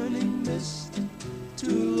morning mist,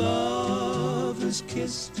 two lovers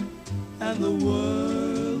kissed, and the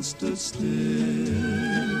world stood still.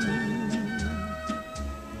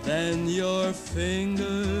 Then your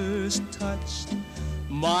fingers touched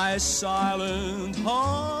my silent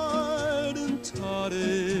heart and taught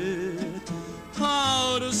it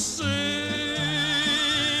how to sing.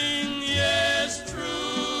 Yes,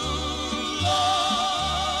 true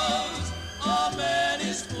love's a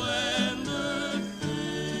many splendid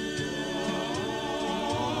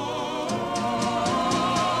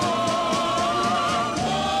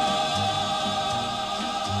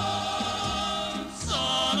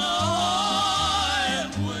on a high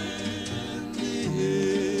and windy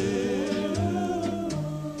hill,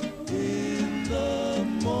 in the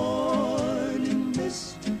morning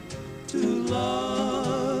mist, two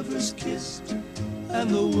lovers kissed, and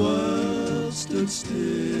the world stood still.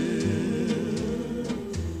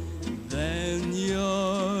 Then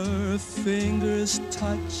your fingers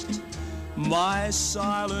touched my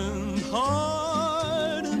silent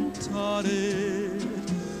heart and taught it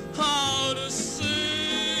how to sing.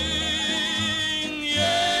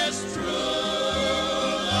 Yes, true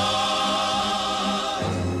love,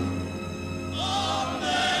 a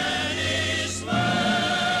many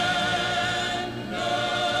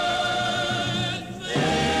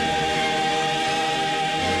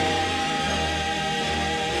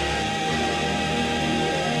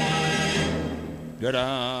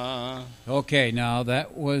Ta-da! Okay, now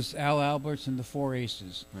that was Al Alberts and the Four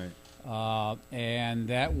Aces. Right. And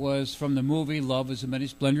that was from the movie Love is a Many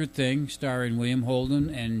Splendid Thing, starring William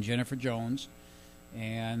Holden and Jennifer Jones.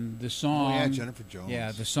 And the song... Oh, yeah, Jennifer Jones.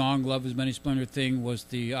 Yeah, the song Love is a Many Splendid Thing was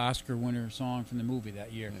the Oscar winner song from the movie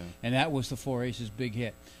that year. Yeah. And that was the Four Aces' big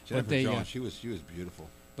hit. Jennifer Jones, she was beautiful.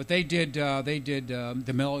 But they did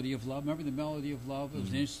The Melody of Love. Remember The Melody of Love? It was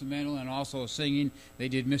an instrumental and also singing. They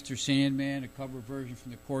did Mr. Sandman, a cover version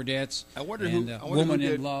from the Chordettes. I wonder and, who Woman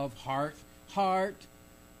did... in Love, Heart.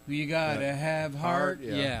 You gotta have heart.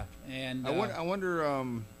 Yeah. And I wonder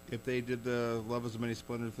if they did the Love is a Many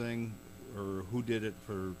Splendid Thing, or who did it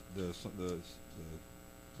for the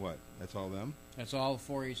what? That's all them? That's all the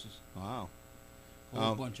Four Aces. Wow. A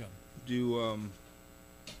whole bunch of them. Do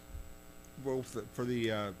both for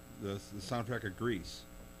the soundtrack of Grease,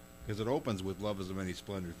 because it opens with Love is a Many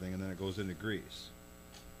Splendid Thing, and then it goes into Grease.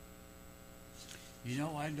 You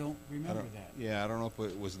know, I don't remember that. Yeah, I don't know if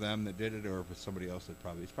it was them that did it or if it's somebody else that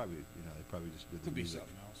probably. It's probably they probably just did Could the be music.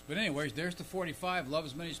 something else. But anyways, there's the 45. Love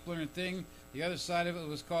is Many Splendid Thing. The other side of it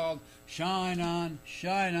was called Shine On,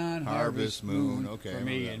 Harvest Moon. Okay, for I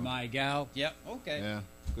me remember that and one. my gal. Yep. Okay. Yeah,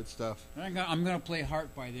 good stuff. I'm gonna play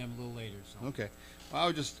Heart by them a little later. So. Okay. Well, I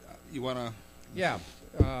would just you wanna. Yeah.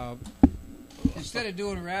 Instead of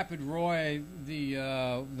doing Rapid Roy,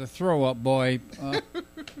 the throw up boy,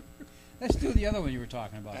 let's do the other one you were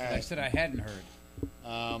talking about. That I said I hadn't heard.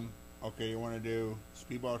 Okay, you want to do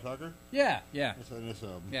Speedball Tucker? Yeah. That's on this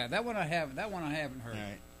album. Yeah, that one I haven't heard. All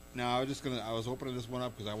right. Now I was opening this one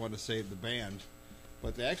up because I wanted to save the band,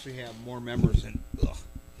 but they actually have more members in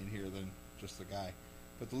here than just the guy.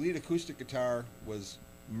 But the lead acoustic guitar was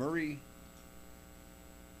Murray.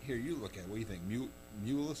 Here, you look at it. What do you think?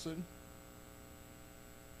 Mulison?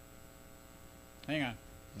 Hang on.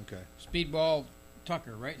 Okay. Speedball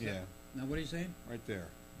Tucker, right? Yeah. Now, what are you saying? Right there.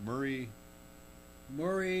 Murray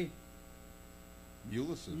Mulison.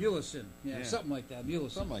 Yeah, something like that. Mulison.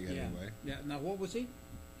 Something like that, anyway. Yeah. Now, what was he?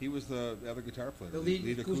 He was the other guitar player. The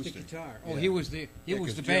lead acoustic guitar. Oh, Yeah. he was the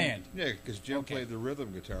band. Yeah, because Jim played the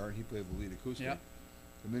rhythm guitar and he played the lead acoustic. Yep.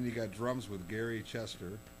 And then you got drums with Gary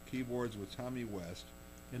Chester, keyboards with Tommy West.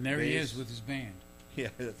 And there he is with his band. Yeah,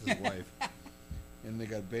 that's his wife. And they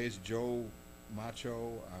got bass Joe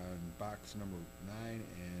Macho on box number 9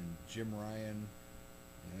 and Jim Ryan.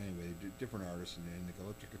 And anyway, different artists. And then the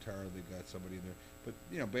electric guitar, they got somebody in there. But,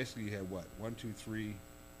 basically you had what? 1, 2, 3. You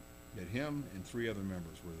had him and 3 other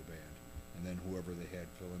members were the band. And then whoever they had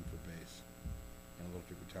fill in for bass. And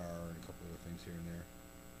electric guitar and a couple other things here and there.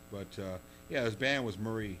 But, his band was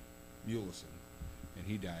Murray Mulison. And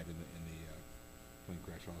he died in the plane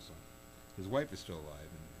crash also. His wife is still alive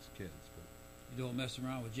and his kids. But You don't mess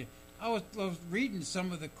around with Jim. I was reading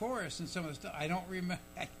some of the chorus and some of the stuff. I don't remember.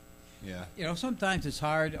 Yeah. Sometimes it's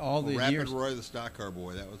hard all the Rapid years. Roy the Stock Car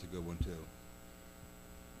Boy, that was a good one too.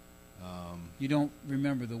 You don't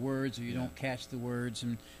remember the words, or you don't catch the words.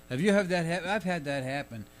 And have you had that? I've had that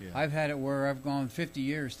happen. Yeah. I've had it where I've gone 50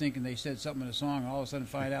 years thinking they said something in a song, and all of a sudden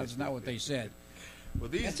find out it's not what they said. Well,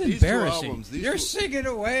 That's these embarrassing. two albums, You're singing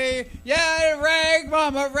away. Yeah, rag,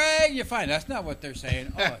 mama, rag. You find that's not what they're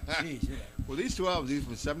saying. Oh, jeez. Well, these two albums, these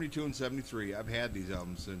from 72 and 73, I've had these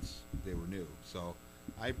albums since they were new. So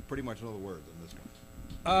I pretty much know the words on this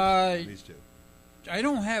one. These two. I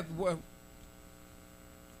don't have.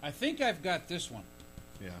 I think I've got this one.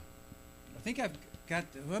 Yeah. I think I've got.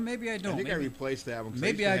 Well, maybe I don't. I think maybe, I replaced that one.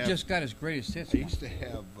 Maybe I just got his greatest hits. I used to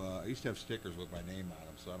have stickers with my name on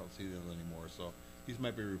them, so I don't see those anymore. So these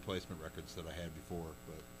might be replacement records that I had before,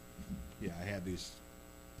 but yeah, I had these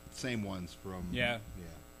same ones from. Yeah.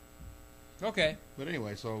 Yeah. Okay. But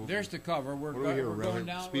anyway, so there's the cover. We're what do we hear, going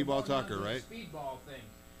down. Speedball Tucker, right? Speedball thing.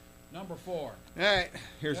 Number 4. All right.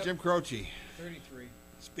 Here's Jim Croce. 33.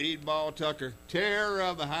 Speedball Tucker, terror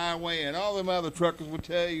of the highway, and all them other truckers will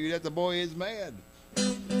tell you that the boy is mad.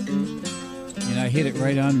 And I hit it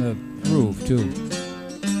right on the groove, too.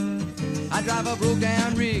 I drive a broke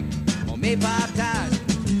down rig on Maypop tires,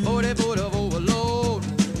 40 foot of overload.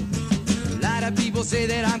 A lot of people say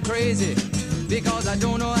that I'm crazy because I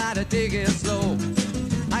don't know how to take it slow.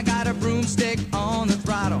 I got a broomstick on the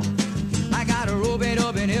throttle, I got a rope it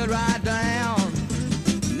up and he'll ride down.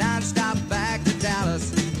 Non-stop back to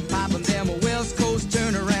Dallas, popping them West Coast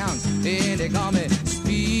turnarounds. And they call me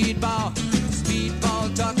Speedball,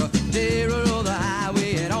 Speedball Tucker, terror of the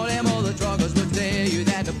highway. And all them other truckers will tell you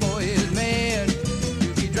that the boy is mad.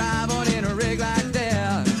 You be driving in a rig like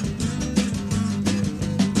that.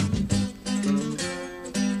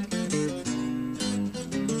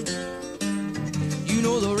 You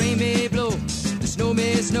know the rain may blow, the snow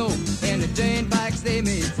may snow, and the turnpikes they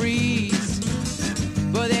may freeze.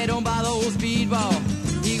 But they don't bother old Speedball.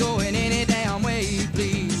 He going any damn way he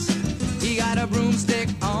please. He got a broomstick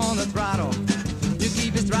on the throttle to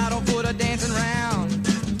keep his throttle foot a dancing round.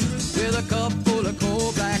 With a cup full of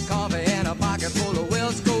cold black coffee and a pocket full of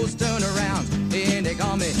West Coast turnarounds. And they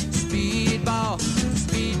call me Speedball,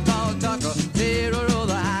 Speedball Tucker, terror of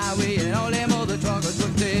the highway. And all them other truckers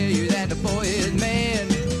will tell you that the boy is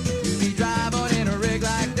mad. You be driving in a rig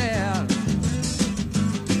like that.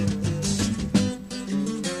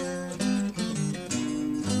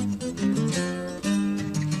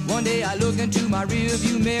 One day I look into my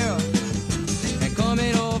rearview mirror, and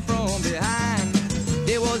coming up from behind,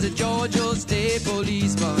 there was a Georgia State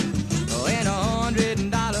policeman and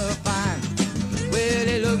 $100 fine. Well,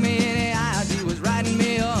 he looked me in the eyes, he was writing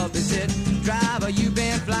me up. He said, driver, you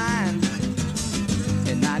been flying,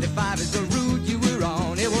 and 95 is the route you were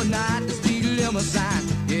on. It was not the speed limit sign.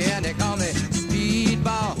 Yeah, and they call me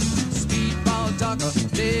Speedball, Speedball Tucker,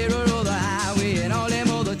 terror of the highway. And all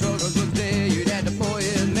them other truckers will tell you that the boy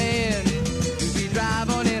is mad. You be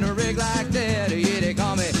driving in a rig like that. Yeah, they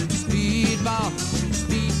call me Speedball,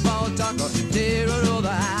 Speedball Tucker, terror of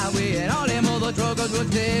the highway. And all them other truckers will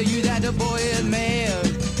tell you that the boy is mad.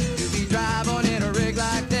 You be driving in a rig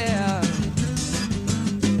like that.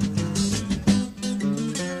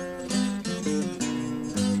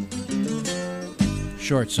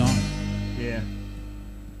 Short song. Yeah.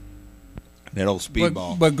 That old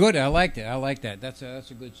Speedball. But good. I liked it. I like that. That's a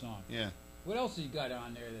good song. Yeah. What else has you got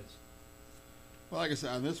on there that's... Well, like I said,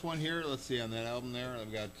 on this one here, let's see, on that album there,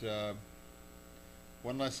 I've got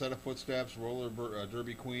One Less Set of Footsteps, Roller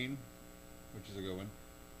Derby Queen, which is a good one.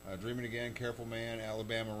 Dreaming Again, Careful Man,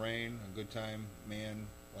 Alabama Rain, A Good Time Man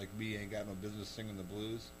Like Me Ain't Got No Business Singing the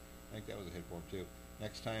Blues. I think that was a hit for him, too.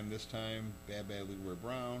 Next Time, This Time, Bad Bad Leroy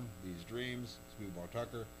Brown, These Dreams, Speedball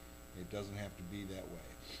Tucker, It Doesn't Have to Be That Way.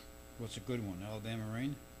 What's a good one? Alabama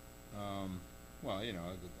Rain? Well, you know,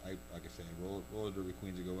 like I said, Roller Derby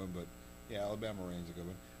Queen's a good one, but yeah, Alabama Rain's a good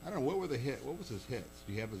one. I don't know, what was his hits?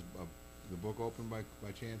 Do you have the book open by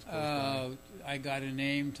chance? I Got a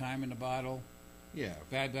Name, Time in the Bottle. Yeah.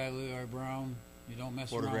 Bad Guy Leroy Brown. You Don't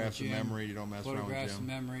Mess Around with Photographs of Jim. Memory. You Don't Mess Around with Photographs Jim. of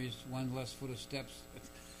Memories. One Less Foot of Steps.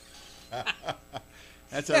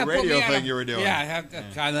 That's a radio thing you were doing. Yeah, I have to.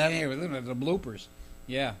 The bloopers.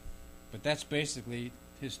 Yeah, but that's basically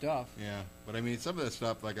his stuff. Yeah, but I mean, some of that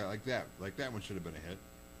stuff like that one should have been a hit.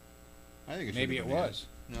 I think it should Maybe have it been a was.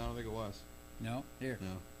 hit. No, I don't think it was. No, here.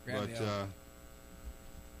 No, Grab the album.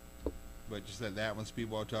 but just that one,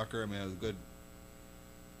 Speedball Tucker. I mean, it was a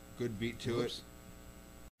good beat to it.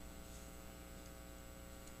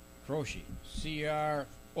 Croce. C-R-O-C-E.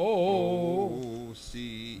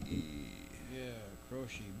 Yeah,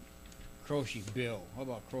 Croce. Croce Bill. How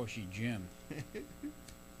about Croce Jim? Of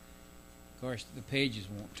course, the pages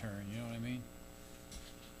won't turn, you know what I mean?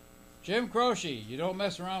 Jim Croce. You don't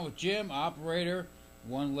mess around with Jim, operator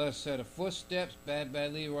One Less Set of Footsteps, Bad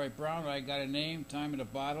Bad Leroy Brown, I Got a Name, Time in a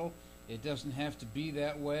Bottle, It Doesn't Have to Be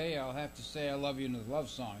That Way, I'll Have to Say I Love You in the Love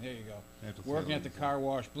Song. There you go. Working at the Car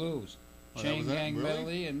Wash Blues, Chain Gang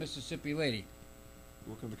Medley, and Mississippi Lady.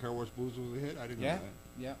 Working at the Car Wash Blues was a hit? I didn't know that.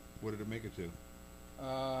 Yeah. What did it make it to?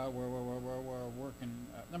 We're working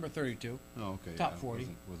number 32. Oh, okay. Top 40.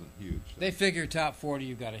 Wasn't huge. So. They figure top 40,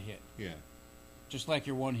 you got a hit. Yeah. Just like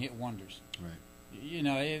your one-hit wonders. Right. You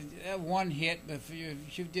know, one hit, if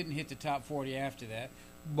you didn't hit the top 40 after that.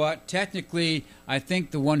 But technically, I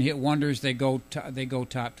think the one-hit wonders they go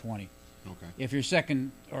top 20. Okay. If you're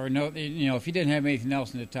second or no, you know, if you didn't have anything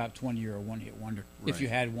else in the top 20, you're a one-hit wonder. Right. If you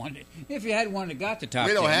had one that got the top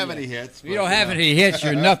 10. We don't have any hits. If you don't have any hits,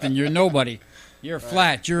 you're nothing. You're nobody. You're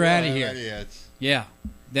flat. You're out of here. Any hits. Yeah.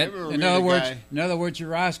 That in other words,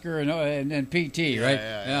 you're Oscar and then PT, right?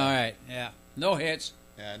 Yeah. All right. Yeah. No hits.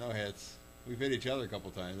 Yeah, no hits. We've hit each other a couple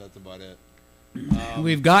times. That's about it.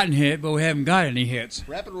 We've gotten hit, but we haven't got any hits.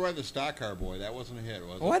 Rapid Roy the Stock Car Boy. That wasn't a hit,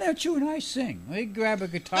 was it? Why don't you and I sing? We grab a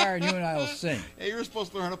guitar and you and I will sing. Hey, you were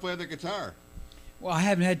supposed to learn how to play the guitar. Well, I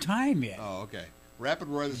haven't had time yet. Oh, okay. Rapid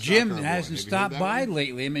Roy the Stock Jim Car Boy. hasn't stopped by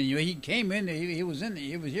lately. I mean, he came in. He was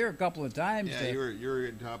here a couple of times. Yeah, you were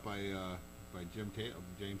getting taught by James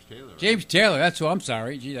Taylor. Right? James Taylor. That's who. I'm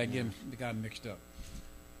sorry. Gee, got him mixed up.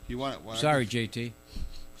 You want it? Sorry, JT.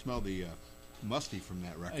 Smell the musty from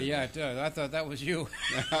that record. Yeah, it does. I thought that was you.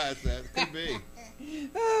 That could be.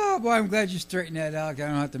 Oh boy, I'm glad you straightened that out. I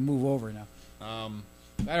don't have to move over now. I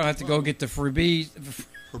don't have to go get the Febreze.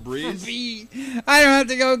 Febreze? I don't have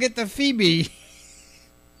to go get the Phoebe.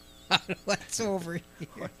 That's over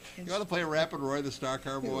here. You want to play Rapid Roy the Stock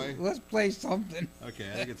Car Boy? Let's play something. Okay,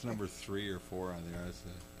 I think it's number 3 or 4 on there.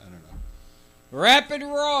 I don't know. Rapid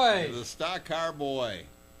Roy the Stock Car Boy.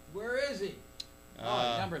 Where is he?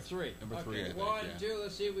 Number 3. Number 3. Okay, I think, 1, 2.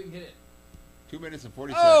 Let's see if we can hit it. 2 minutes and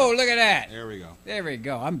 40 Oh, seconds. look at that. There we go. There we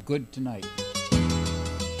go. I'm good tonight.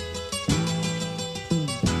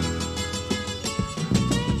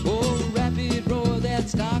 Oh, Rapid Roy, that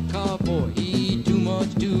stock car boy, he ain't too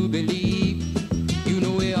much to believe. You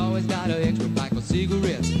know he always got an extra pack of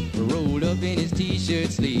cigarettes rolled up in his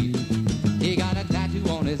t-shirt sleeve. He got a tattoo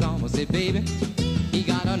on his arm that say, baby. He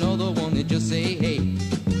got another one that just say, hey.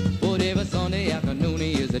 But every Sunday afternoon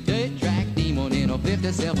he is a dirt track demon in a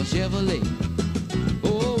 57 Chevrolet.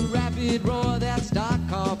 Oh, Rapid Roy, that stock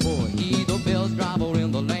car boy, he the best driver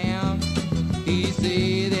in the land. He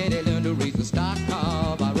say that he learned to race a stock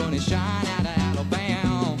car by running shine out of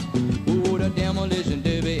Alabama. Oh, the demolition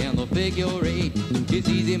derby and the figure 8, it's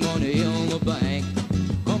easy money in the bank.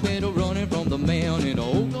 Compared to running from the man in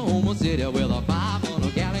Oklahoma City with a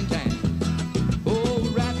 500-gallon tank.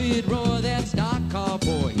 Oh, Rapid Roy, that stock car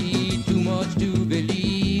boy, he ain't too much to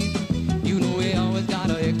believe. You know he always got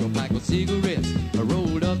an extra pack of cigarettes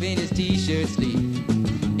rolled up in his t-shirt sleeve.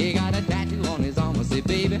 He got a tattoo on his arm that say,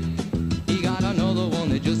 baby. He got another one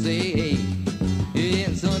that just say, hey.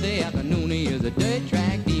 And Sunday afternoon he is a dirt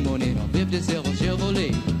track demon in a 57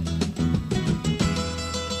 Chevrolet.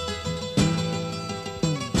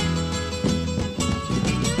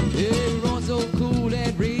 He runs so cool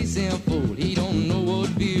that racing fool, he don't know what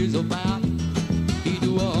fear's about. He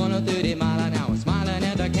do 130 mile an hour, smiling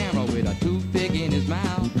at the camera with a toothpick in his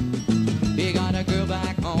mouth. He got a girl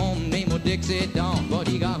back home named Dixie Dawn, but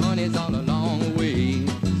he got honeys all along the way.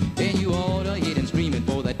 And you ought to hear him screaming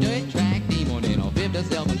for the dirt track demon in a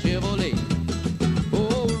 57 Chevrolet.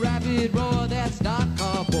 Oh, Rapid Roy, that stock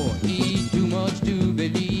car boy, he ain't too much to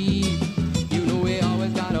believe. You know he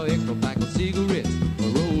always got an extra pack of cigarettes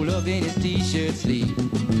rolled up in his t-shirt sleeve.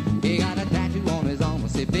 He got a tattoo on his arm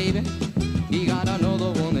that say, baby. He got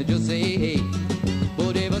another one that just say, hey.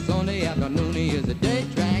 But every Sunday afternoon he is a dirt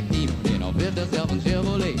track demon in a 57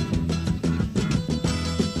 Chevrolet.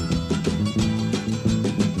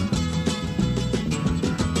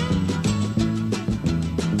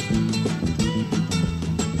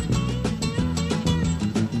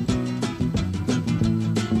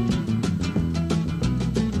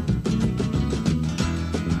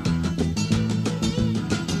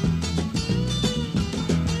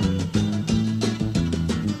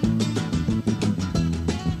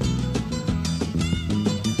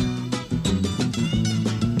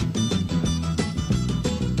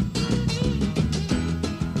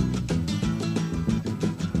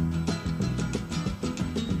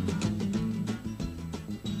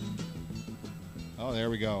 Oh, there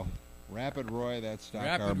we go. Rapid Roy, that stock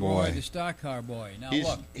car Rapid boy. Roy, the stock car boy. Now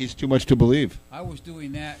look, he's too much to believe. I was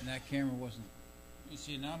doing that, and that camera wasn't. You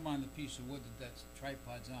see, now I'm on the piece of wood that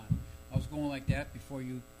tripod's on. I was going like that before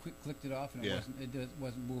you clicked it off, and Yeah. it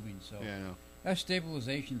wasn't moving. So Yeah, I know. that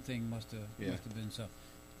stabilization thing must have Yeah. been so.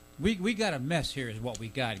 We got a mess here, is what we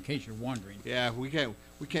got. In case you're wondering. Yeah, we can't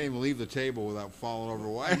even leave the table without falling over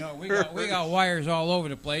wire. No, we got wires all over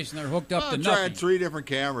the place, and they're hooked up to I'm nothing. trying 3 different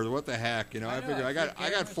cameras. What the heck? You know, I I know, figure I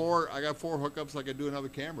got 3 4 hookups. I could do another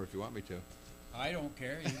camera if you want me to. I don't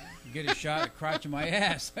care. You get a shot at crotch of my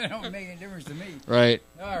ass. It don't make any difference to me. Right.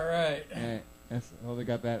 All right. Hey, they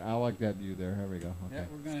got that. I like that view there. Here we go. Okay. Yeah,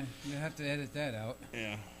 we're gonna have to edit that out.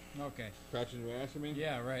 Yeah. Okay. Crotch in your ass, you mean?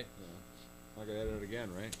 Yeah, right. I gotta edit it again,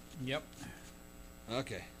 right? Yep.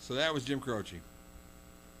 Okay, so that was Jim Croce.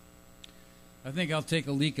 I think I'll take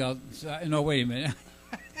a leak out. No, wait a minute.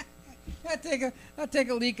 I'll take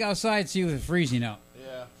a leak outside. See if it's freezing out.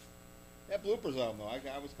 Yeah. That bloopers album though,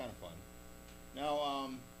 I was kind of fun. Now,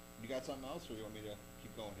 you got something else, or do you want me to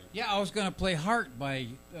keep going here? Yeah, I was gonna play "Heart" by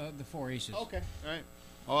the Four Aces. Okay. All right.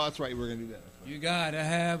 Oh, that's right. We're gonna do that. You gotta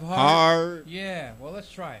have heart. Heart. Yeah. Well,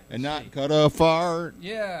 let's try it. And not cut a fart.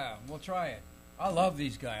 Yeah, we'll try it. I love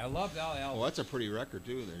these guys. I love Al Albert. Oh, that's a pretty record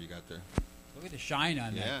too. There you got there. Look at the shine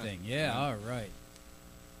on that thing. Yeah. All right.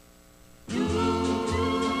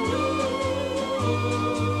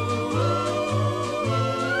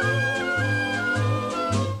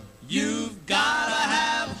 You've gotta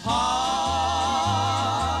have heart.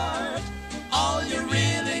 All you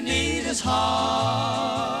really need is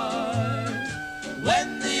heart.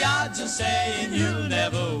 When the odds are saying you'll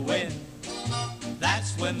never win,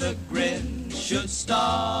 that's when the grin should start.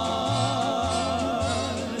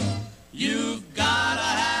 You've gotta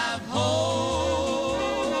have hope.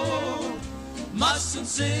 Mustn't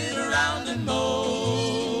sit around and mope.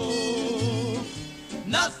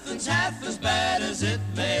 Nothing's half as bad as it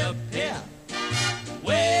may appear.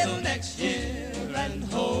 Wait till next year and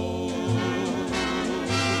hope.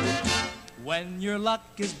 When your luck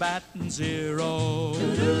is batting 0,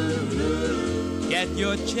 get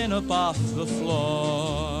your chin up off the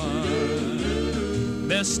floor.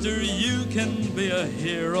 Mister, you can be a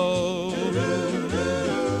hero.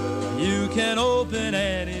 You can open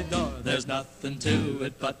any door. There's nothing to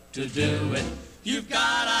it but to do it. You've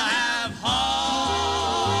gotta have heart.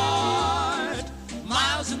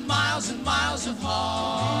 Miles and miles and miles of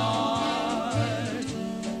heart.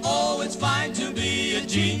 Oh, it's fine to be a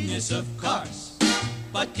genius, of course,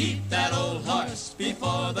 but keep that old horse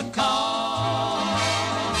before the cart.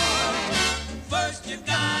 First you've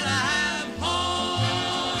gotta have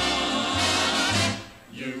heart.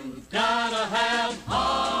 You've gotta have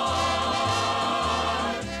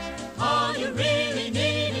heart. All you really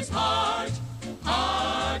need is heart.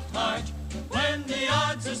 Heart, heart. When the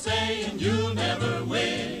odds are saying you'll never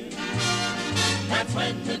win, that's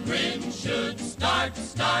when the grin should start,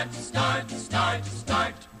 start, start, start,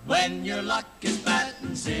 start. When your luck is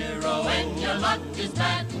batting 0. When your luck is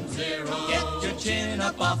batting 0. Get your chin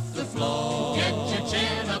up off the floor. Get your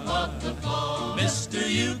chin up off the floor. Mister,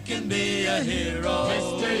 you can be a hero.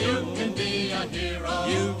 Mister, you can be a hero.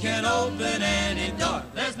 You can open any door.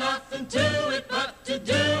 There's nothing to it but to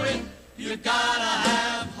do it. You gotta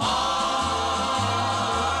have heart.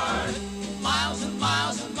 Miles and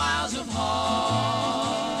miles and miles of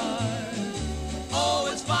heart. Oh,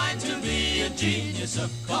 it's fine to be a genius,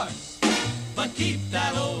 of course, but keep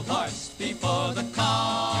that old horse before the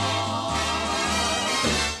cart.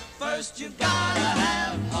 First you gotta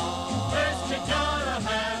have heart. First you gotta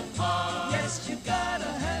have heart. Yes, you gotta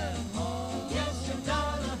have heart. Yes, you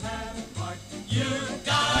gotta have heart. You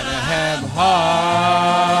gotta have heart.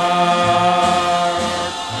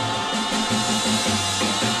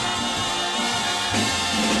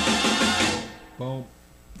 Boom.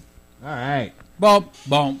 All right. Bump,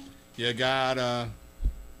 bump. You gotta.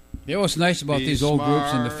 You know what's nice about be these old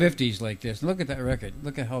groups in the smart. 50s like this? Look at that record.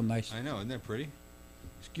 Look at how nice. I know, isn't that pretty?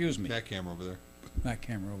 Excuse me. That camera over there. That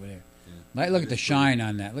camera over there. Yeah. Look at the shine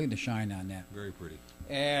on that. Look at the shine on that. Very pretty.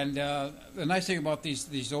 And the nice thing about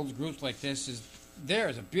these old groups like this is there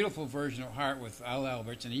is a beautiful version of Heart with Al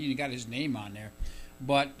Alberts, and he even got his name on there,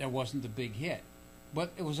 but that wasn't the big hit.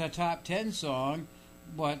 But it was a top 10 song.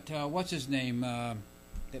 But what's his name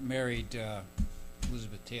that married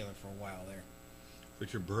Elizabeth Taylor for a while there?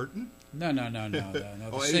 Richard Burton? No. Oh, The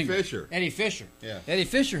Eddie singer. Fisher. Eddie Fisher. Yeah. Eddie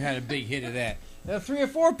Fisher had a big hit of that. 3 or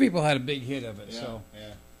 4 people had a big hit of it. Yeah, So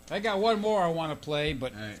yeah. I got one more I want to play,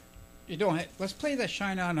 but All right. you don't. Let's play that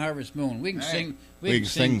 "Shine On Harvest Moon." We can All sing. right. We can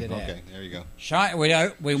sing to that. Okay, there you go. Shine.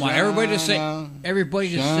 We want everybody to sing. Everybody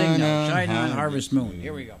to sing now. Shine on Harvest Moon.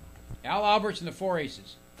 Here we go. Al Alberts and the Four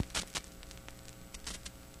Aces.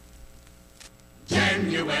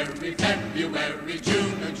 January, February,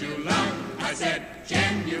 June and July. I said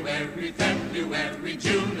January, February,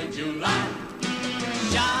 June and July.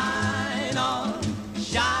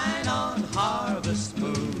 Shine on, harvest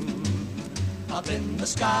moon up in the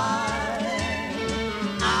sky.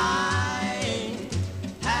 I ain't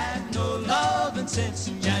had no lovin' since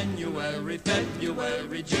January,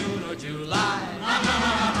 February, June or July.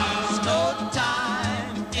 It's no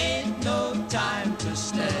time, ain't no time to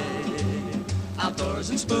stay outdoors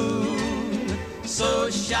and spoon. So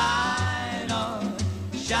shine on,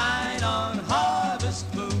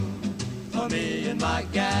 harvest moon for me and my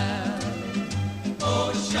gal.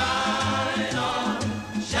 Oh, shine on,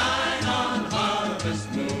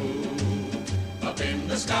 harvest moon up in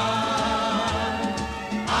the sky.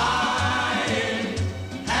 I ain't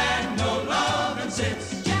had no lovin'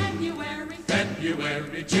 since January,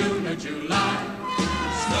 February, June or July.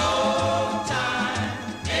 It's no time,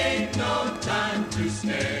 ain't no time to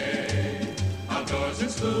stay outdoors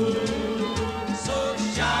and school. So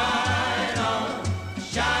shine on,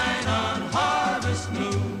 harvest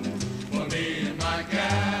moon for me and my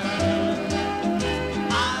gal.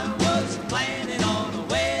 I was planning on a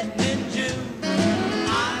wedding in June.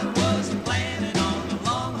 I was planning on a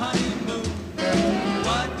long honeymoon.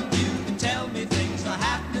 But you tell me things are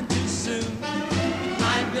happening too soon.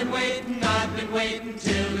 I've been waiting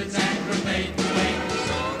till it's aggravating.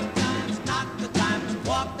 Sometimes not the time to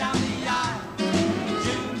walk down the aisle.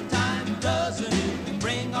 June time doesn't even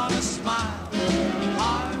bring on a smile.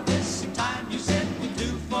 Harvest time you said we'll do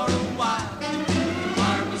for a while.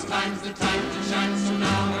 Harvest time's the time to shine, so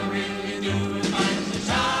now I really do advise you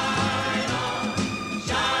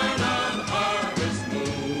shine on, harvest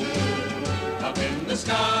moon up in the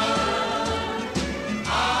sky. I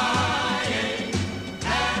ain't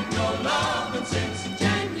had no lovin' since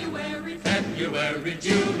January, February,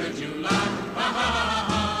 June or July.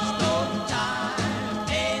 No time,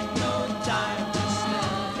 ain't no time to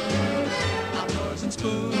stay outdoors and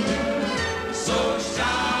spoon. So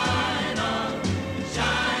shine on,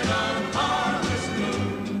 harvest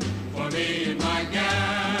moon for me and my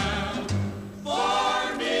gal.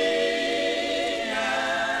 For me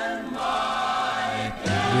and my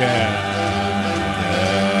gal.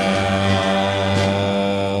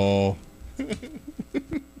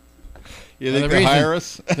 You think they hire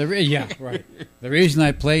us? Yeah, right. The reason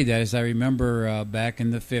I played that is I remember back in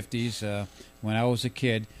the 50s when I was a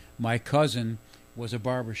kid, my cousin was a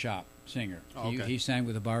barbershop singer. Oh, okay. He sang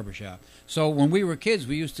with a barbershop. So when we were kids,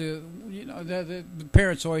 we used to, the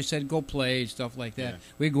parents always said, go play, stuff like that. Yeah.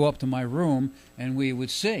 We'd go up to my room and we would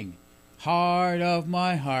sing. Heart of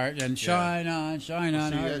my heart and shine on, shine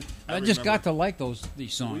on. See, I just got to like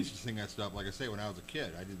these songs. We used to sing that stuff. Like I say, when I was a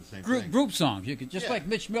kid, I did the same thing. Group songs. You could just like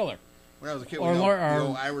Mitch Miller. When I was a kid, Or the Laura-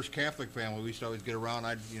 old Irish Catholic family, we used to always get around.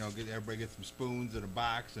 I'd get everybody get some spoons and a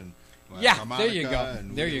box and Yeah, harmonica, there you go.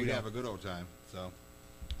 And There you we'd go. have a good old time. So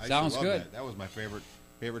I Sounds used to love good. That. That was my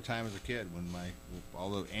favorite time as a kid when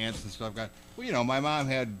all the aunts and stuff got. Well, my mom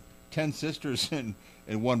had 10 sisters and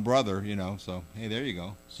one brother. So hey, there you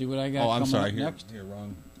go. See what I got? Oh, I'm coming sorry. Up Here, next. here,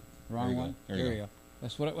 wrong One. There There you you go. go.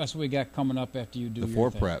 That's what we got coming up after you do The your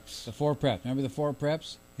four thing. preps. The four preps. Remember the four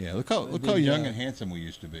preps? Yeah, look how young and handsome we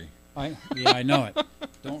used to be. I know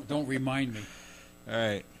it. Don't remind me. All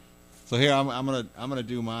right. So here I'm gonna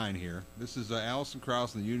do mine here. This is Alison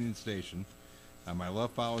Krauss in the Union Station. My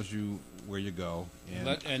love follows you where you go, and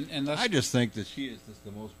let's, I just think that she is just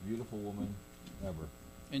the most beautiful woman ever.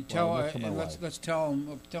 And let's tell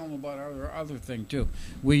them about our other thing too.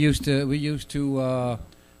 We used to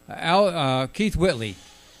Keith Whitley,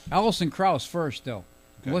 Alison Krauss first though.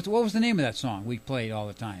 Okay. What was the name of that song we played all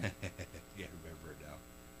the time? Yeah, remember it now.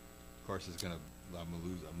 Of course, I'm gonna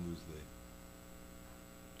lose the.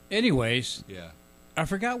 Anyways, Yeah. I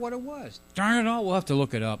forgot what it was. Darn it all, we'll have to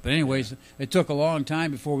look it up. But anyways, It took a long time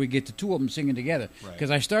before we get the two of them singing together. Right. Because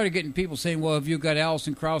I started getting people saying, well, have you got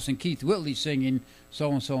Alison Krauss and Keith Whitley singing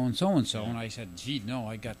so-and-so and so-and-so? And I said, gee, no,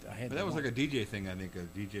 I had But that was like a DJ thing, I think. A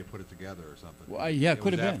DJ put it together or something. Well, yeah, it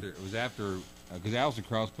could have been. It was after, because Alison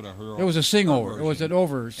Krauss put out her It was a sing-over. version, It was an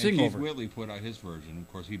and Keith sing-over. Whitley put out his version.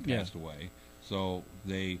 Of course, he Yeah. passed away. So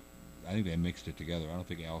I think they mixed it together. I don't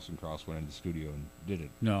think Alison Krauss went into the studio and did it.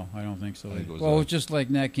 No, I don't think so. I think it was, it was just like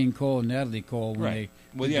Nat King Cole and Natalie Cole when Right.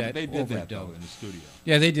 they Well, did yeah, that but they did that, overdub. though, in the studio.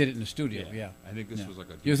 Yeah, they did it in the studio, yeah. I think this Yeah. was like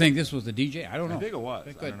a You DJ think this was the DJ? I don't know. I think it was. It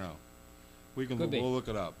I could. don't know. Could be. We'll look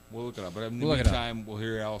it up. But in the We'll look it up. meantime, we'll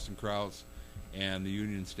hear Alison Krauss and the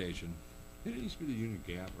Union Station. Did it used to be the Union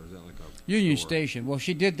Gap, or is that like a Union store? Station. Well,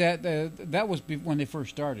 she did that. That was when they first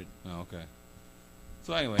started. Oh, okay.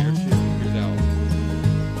 So anyway, here's Alison.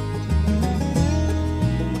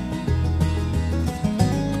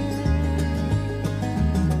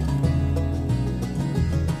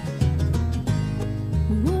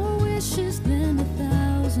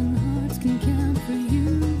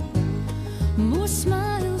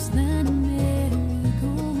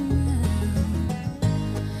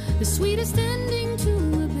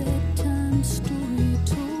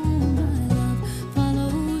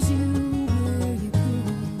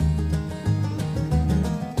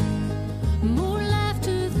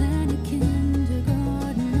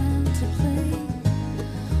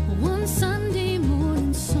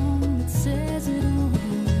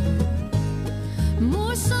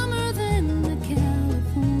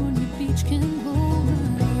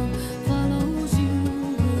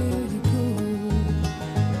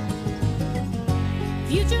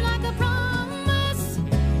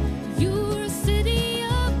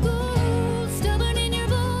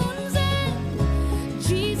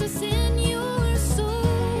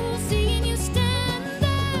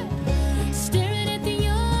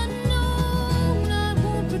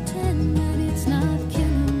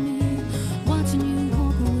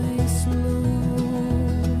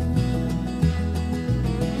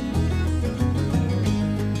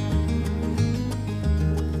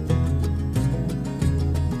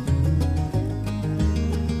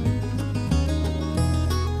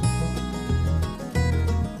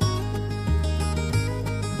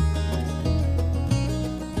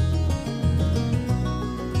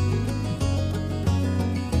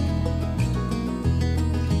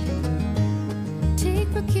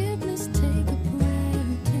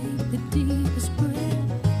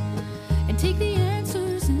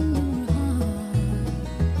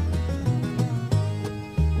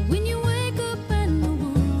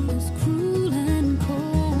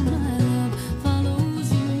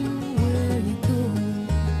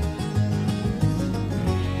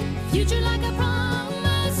 Future like a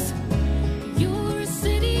promise. You're a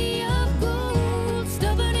city of gold,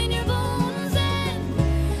 stubborn in your bones,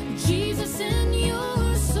 and Jesus in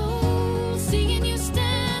your soul. Seeing you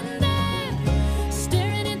stand there,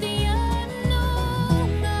 staring at the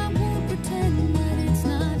unknown. I won't pretend that it's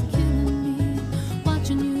not killing me,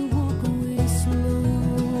 watching you walk away slow.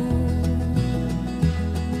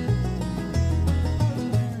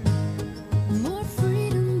 More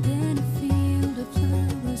freedom than a field of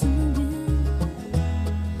flowers in the wind.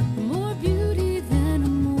 More beauty than a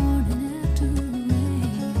morning after rain.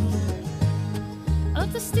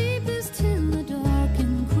 Up the steepest hill, the dark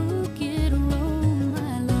and crooked road,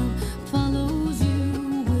 my love follows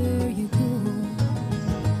you where you go.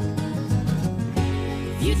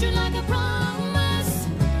 Future like a promise.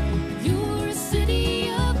 You're a city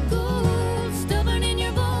of gold, stubborn in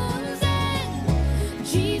your bones, and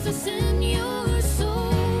Jesus in your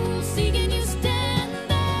soul. Seeing you stand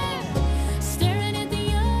there, staring at the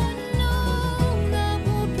unknown. I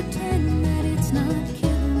won't pretend that it's not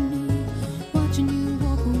killing me, watching you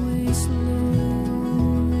walk away slow.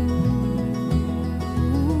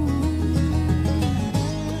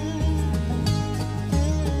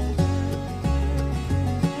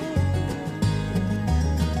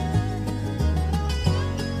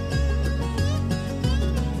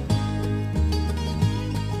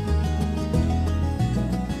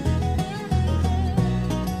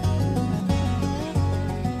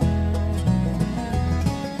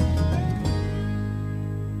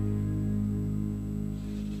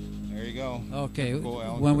 There you go. Okay, Typical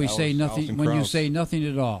Alan- when we say Alice- nothing, Alison when you Krauss. say nothing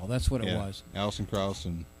at all, that's what it Yeah, was. Alison Krauss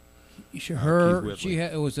and Keith Her, Whitley.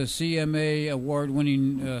 it was a CMA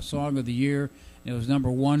award-winning song of the year. It was number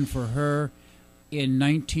one for her in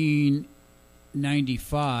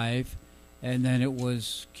 1995, and then it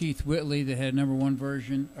was Keith Whitley that had number one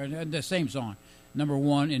version, or the same song, number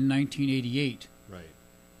one in 1988. Right.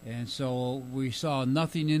 And so we saw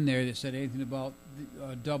nothing in there that said anything about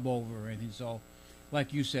dub over or anything. So,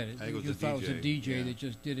 like you said, I think it was you a thought it was a DJ, DJ yeah. that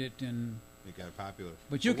just did it, and It got popular.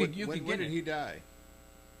 But you Well, could- you when, could when get did it. he die?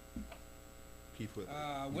 Keith Whitley.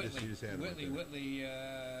 Whitley, You just had him right there. Whitley.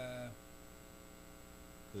 I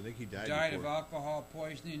think he died. Died of before. alcohol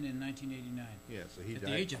poisoning in 1989. Yeah, so he at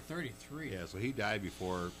died the age of 33. Yeah, so he died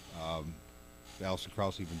before Alison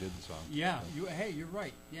Krauss even did the song. Yeah, So, you're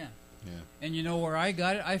right. Yeah. Yeah. And you know where I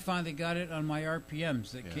got it? I finally got it on my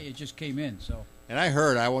RPMs. It just came in. So. And I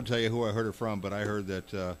heard, I won't tell you who I heard it from, but I heard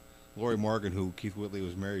that Lori Morgan, who Keith Whitley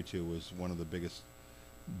was married to, was one of the biggest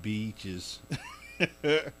beaches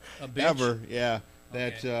ever. Yeah.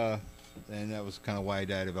 That and that was kind of why he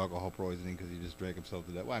died of alcohol poisoning, because he just drank himself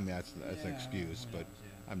to death. Well, I mean that's an excuse, but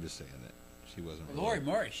I'm just saying that she wasn't. Well, Lori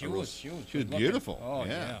Morgan, she was good looking. beautiful. Oh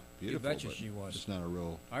yeah, beautiful. You betcha but she was. Just not a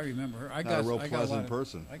real. I remember her. Not a real pleasant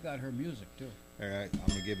person. I got her music too. All right, I'm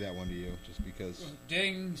gonna give that one to you just because.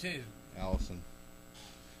 Ding, Allison.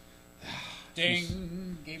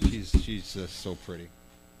 Ding. She's just so pretty.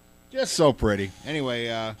 Just so pretty. Anyway,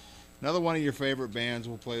 another one of your favorite bands.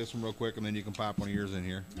 We'll play this one real quick, and then you can pop one of yours in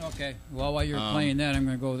here. Okay. Well, while you're playing that,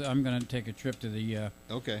 I'm gonna take a trip to the.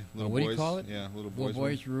 Okay. What do you call it? Yeah, little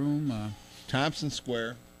boys room. Thompson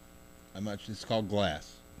Square. It's called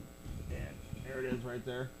Glass. And there it is, right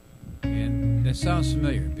there. And that sounds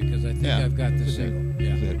familiar because I think I've got the single.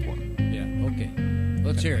 Yeah. Yeah. Okay.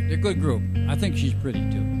 Let's hear it. They're a good group. I think she's pretty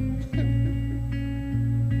too.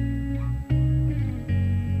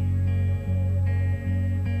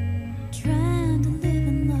 Trying to live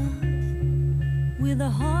in love with a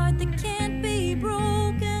heart that can't be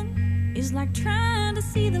broken is like trying to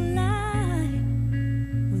see the light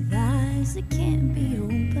with eyes that can't be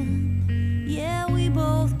opened. Yeah, we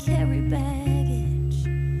both carry baggage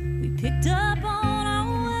we picked up on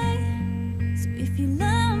our way. So if you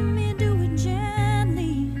love me, do it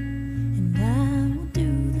gently, and I will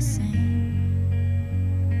do the same.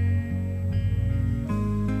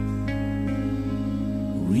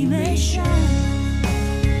 We may shine,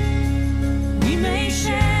 we may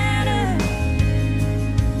shatter,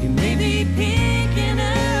 we may be picking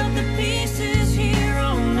up the pieces here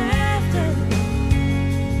on after.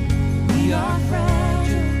 We are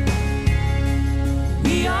fragile,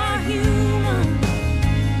 we are human,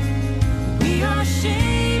 we are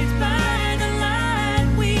shaped by the light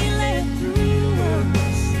we let through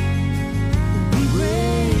us. We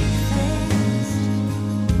break fast,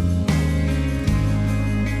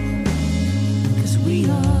 'cause we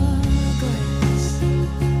are glass.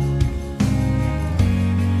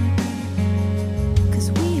 'Cause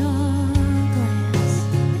we are glass.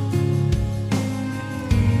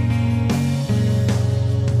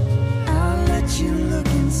 I'll let you look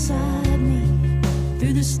inside me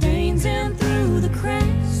through the stains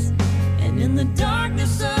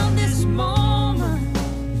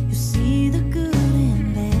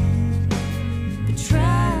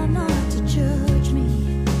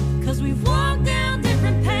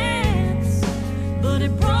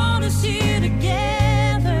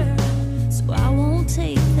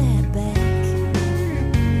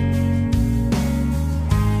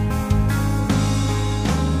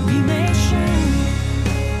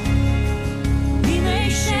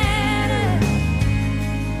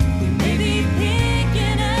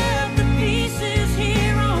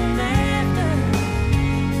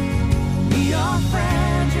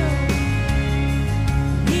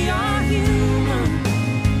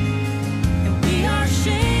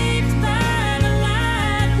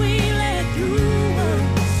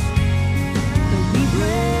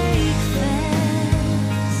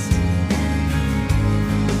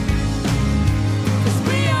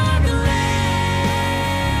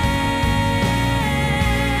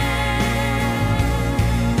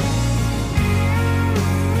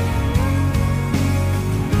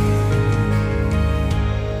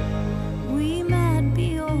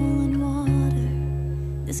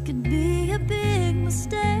This could be a big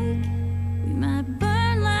mistake. We might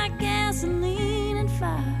burn like gasoline and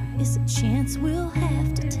fire. It's a chance we'll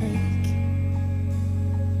have to take.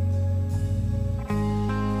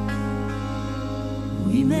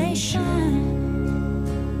 We may shine,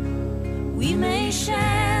 we may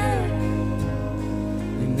shatter.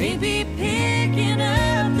 We may be picking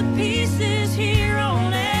up the pieces here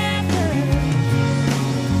on after.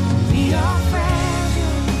 We are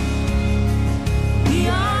fragile, we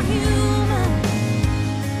are human,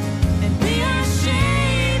 and we are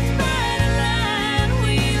shaped by the line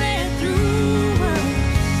we let through us.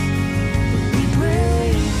 We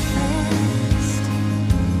break fast,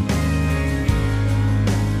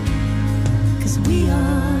 'cause we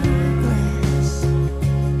are glass.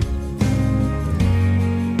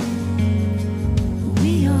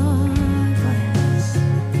 We are glass.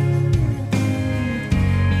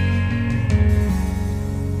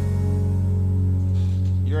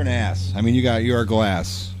 You're an ass. I mean, you're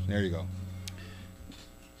glass. There you go.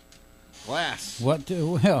 Glass. What?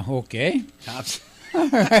 Well, okay. Tops. All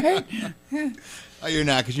right. Oh, you're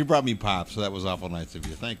not, because you brought me pop, so that was awful nice of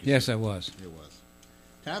you. Thank you. Yes, I was. It was.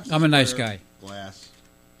 Tops I'm a nice Square, guy. Glass.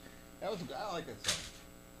 I like that stuff.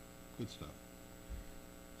 Good stuff.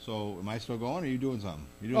 So, am I still going, or are you doing something?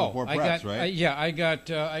 You're doing the four preps, right? Yeah, I got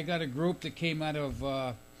a group that came out of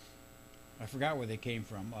I forgot where they came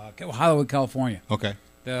from. Hollywood, California. Okay.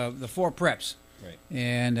 The four preps. Right.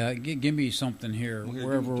 And give me something here, Well, here,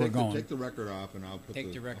 wherever we're going. Take the record off, and I'll put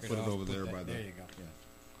Take the record I'll put off, it over put there that- by the. there you go. Yeah.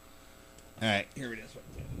 All right, here it is.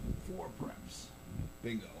 Four preps.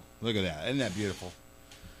 Bingo. Look at that. Isn't that beautiful?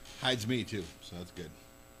 Hides me too, so that's good.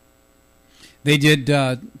 They did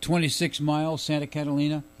 26 Miles, Santa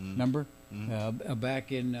Catalina, remember? Mm-hmm.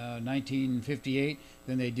 Back in 1958.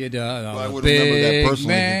 Then they did I would Big remember that personally, 'cause I was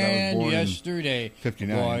Man born in Yesterday.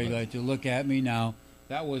 59, Boy, you but- like to look at me now.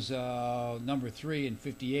 That was number 3 in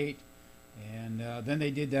 58. And then they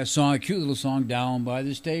did that song, a cute little song, Down by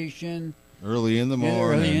the Station. Early in the Yeah,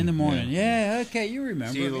 morning. early in the morning. Yeah, okay, you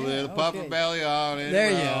remember. See the Yeah, little puff okay. of belly on it. There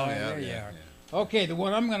you Well, are. yeah, There you yeah, are. Okay, the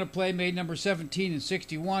one I'm going to play made number 17 and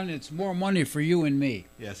 61. It's More Money for You and Me.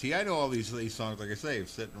 Yeah, see, I know all these songs, like I say,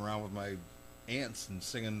 sitting around with my aunts and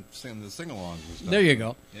singing the sing-alongs and stuff. There you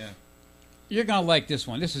go. Yeah. You're going to like this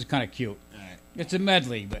one. This is kind of cute. All right. It's a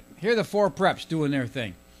medley, but here are the four preps doing their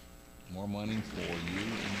thing. More money for you.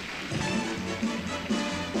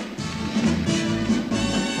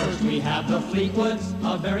 First we have the Fleetwoods,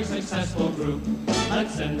 a very successful group.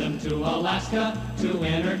 Let's send them to Alaska to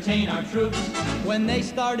entertain our troops. When they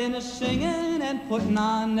start in a singing and putting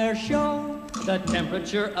on their show, the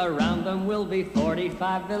temperature around them will be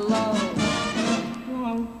 45 below.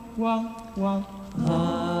 Whoa, whoa, whoa.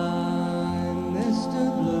 I'm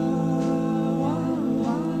Mr. Blue.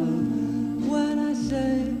 When I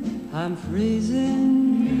say I'm freezing,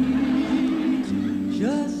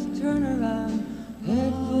 just turn around,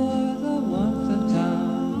 head for the warmth of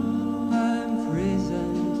town. I'm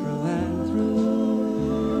freezing through and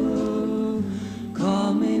through.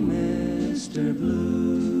 Call me Mr. Blue.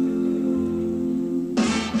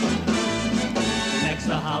 Next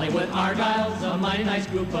to Hollywood Argyle's a mighty nice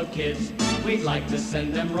group of kids. We'd like to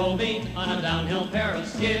send them roving on a downhill pair of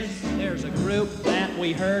skids. There's a group that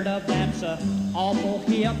we heard of that's awful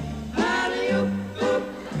hip.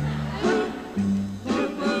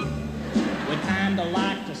 We'd kinda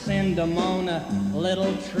like to send them on a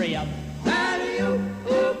little trip.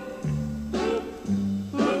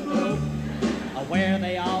 Where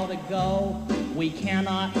they ought to go, we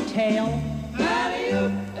cannot tell.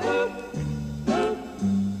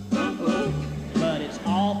 But it's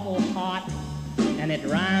awful hot, and it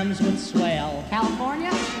rhymes with swell. California?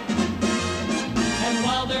 And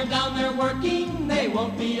while they're down there working, they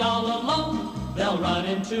won't be all alone. They'll run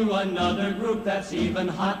into another group that's even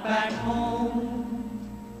hot back home.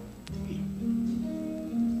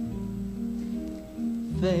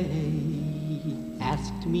 They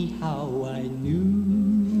asked me how I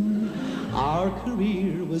knew our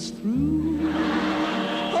career was through.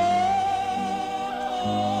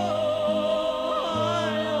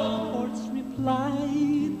 I, of course,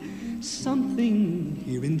 replied, something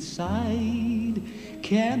here inside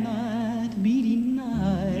cannot be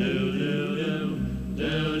denied. Do, do, do,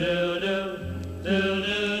 do, do, do, do,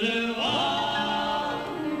 do, do. Ah,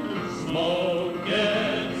 smoke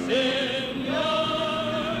gets in your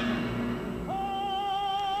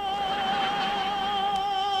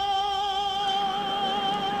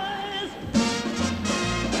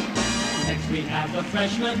Next we have the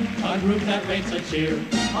freshmen, a group that rates a cheer.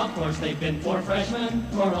 Of course they've been four freshmen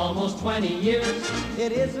for almost 20 years.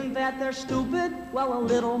 It isn't that they're stupid, well a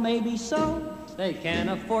little maybe so. They can't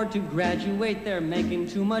afford to graduate, they're making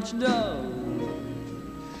too much dough.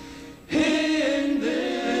 In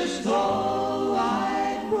this tall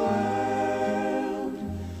wide world,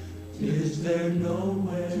 is there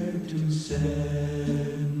nowhere to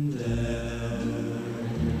send them?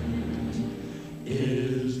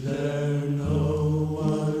 Is there no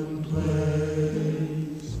one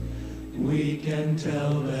place we can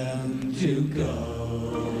tell them to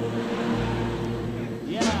go?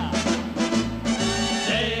 Yeah.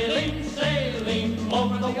 Sailing, sailing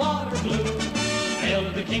over the water blue, hail to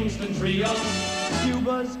the Kingston Trio.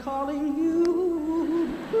 Cuba's calling you.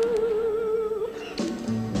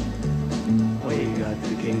 We got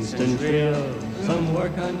the Kingston Trio, some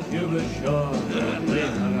work on Cuba shore. We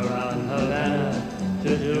hung around Havana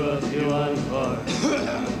to do a few encore.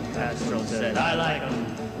 Castro said, I like 'em,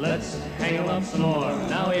 let's hang 'em up some more.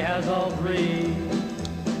 Now he has all three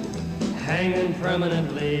hanging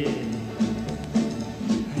permanently.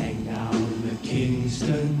 Hang down the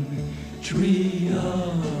Kingston Trio,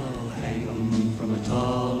 hang 'em from a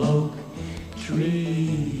tall oak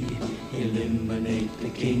tree. Eliminate the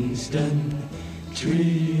Kingston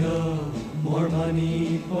Trio, more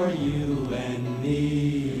money for you and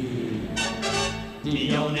me.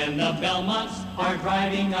 Dion and the Belmonts are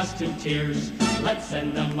driving us to tears. Let's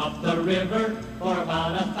send them up the river for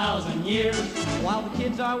about 1,000 years. While the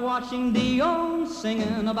kids are watching Dion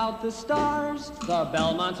singing about the stars, the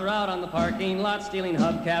Belmonts are out on the parking lot stealing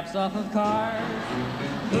hubcaps off of cars.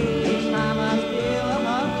 Each time I steal a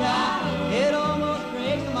hubcap, it almost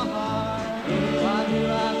breaks my heart. Why do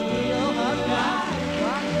I steal hubcaps?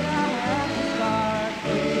 Why did I have to start?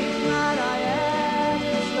 Each night I have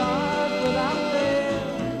to start without fail.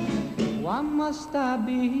 Why must I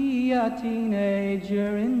be a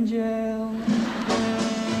teenager in jail?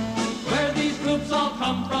 Where these groups all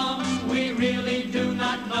come from, we really do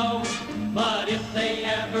not know. But if they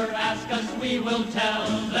ever ask us, we will tell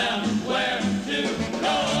them where to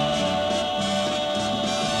go.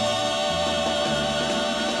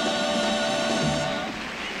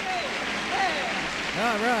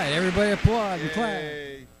 All right, everybody applaud and clap.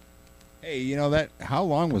 Hey, you know that? How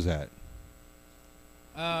long was that?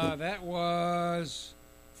 That was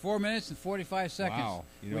 4 minutes and 45 seconds, Wow.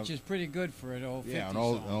 You know, which is pretty good for an old 50 an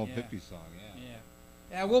song. old yeah. 50 song. Yeah.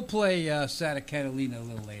 Yeah, we'll play Santa Catalina a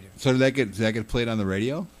little later. So did that get played on the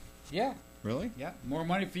radio? Yeah. Really? Yeah. More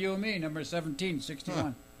Money for You and Me, number 1761.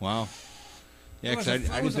 Huh. Wow. Yeah, It was, because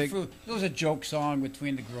I didn't think. it was a joke song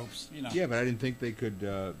between the groups, you know. Yeah, but I didn't think they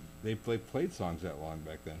could. They played songs that long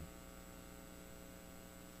back then.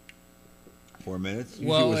 4 minutes.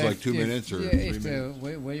 Usually it was like 2 minutes or 3 minutes.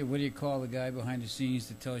 What do you call the guy behind the scenes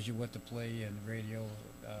that tells you what to play in the radio?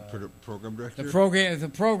 Program director. The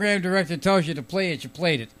program director tells you to play it. You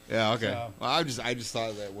played it. Yeah. Okay. So, Well, I just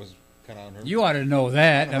thought that was kind of unheard. you ought to know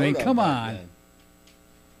that. I mean, come on.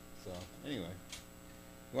 So anyway,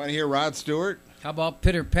 you want to hear Rod Stewart? How about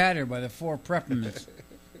Pitter Patter by the Four Peppermints?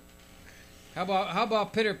 How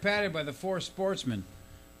about Pitter Patter by the Four Sportsmen?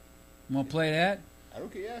 Want to play that? I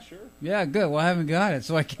don't care. Yeah, sure. Yeah, good. Well, I haven't got it,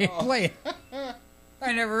 so I can't play it.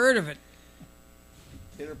 I never heard of it.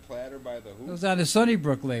 Pitter Platter by the who? It was on the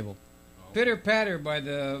Sunnybrook label. Pitter Patter by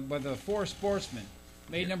the Four Sportsmen,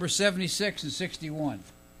 made number 76 and 61.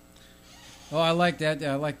 Oh, I like that.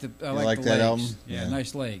 I like the like the that legs. album? Yeah, Yeah.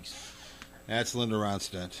 nice legs. That's Linda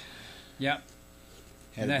Ronstadt. Yep.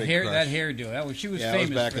 Had And a that big crush. hairdo. She was Yeah, famous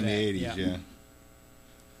it was back for in that. the 80s. Yeah.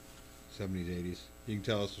 70s, 80s. You can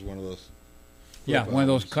tell this was one of those. Yeah, flip one of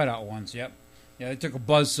those albums. cutout ones. Yep. Yeah, they took a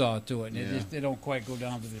buzzsaw to it, and Yeah. they don't quite go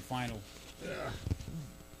down to the final. Let's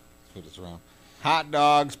put this around. Hot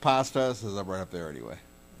dogs, pasta. This is up right up there anyway.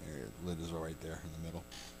 There, lid is right there in the middle.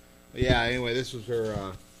 But yeah. Anyway, this was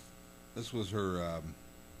her.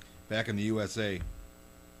 Back in the USA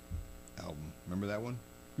album. Remember that one?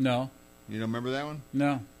 No. You don't remember that one?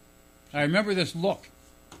 No. I remember this look.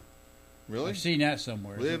 Really? I've seen that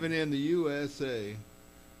somewhere. Living in the USA.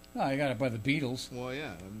 No, I got it by the Beatles. Well,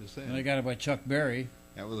 yeah, I'm just saying. And I got it by Chuck Berry.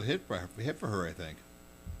 That was a hit for her, I think.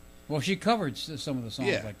 Well, she covered some of the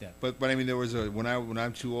songs like that. But I mean, there was a when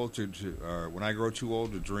I'm too old when I grow too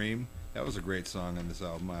old to dream. That was a great song on this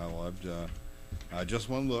album. I loved Just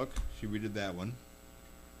One Look. She redid that one.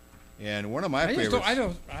 And one of my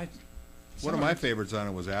favorites. One of my favorites on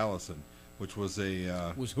it was Allison, which was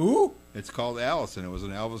a. Was who? It's called Allison. It was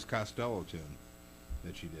an Elvis Costello tune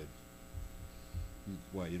that she did.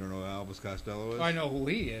 What, you don't know who Elvis Costello is? I know who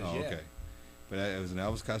he is. Oh, yeah. okay. But it was an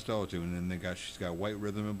Elvis Costello tune, and then she's got White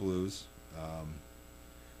Rhythm and Blues,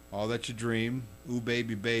 All That You Dream, Ooh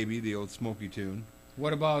Baby Baby, the old Smokey tune.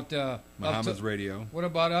 What about Muhammad's Radio? What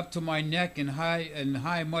about Up to My Neck in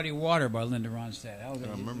High Muddy Water by Linda Ronstadt? I don't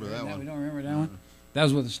remember that one. We don't remember that one. That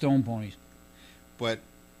was with the Stone Ponies. But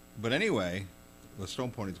anyway, the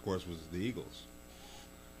Stone Ponies, of course, was the Eagles.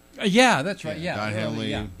 Yeah, that's right. Yeah, Don Henley.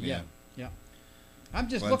 Yeah. I'm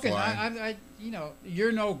just Glenn looking. Fly.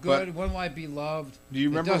 You're no good. When will I be loved? Do you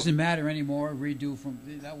remember? It doesn't matter anymore. Redo from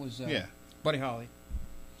that was Buddy Holly.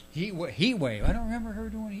 Heat Wave. I don't remember her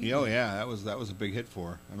doing Heat Wave. Oh yeah, that was a big hit for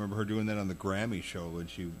her. I remember her doing that on the Grammy show when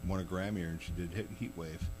she won a Grammy, and she did Heat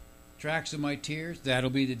Wave. Tracks of My Tears. That'll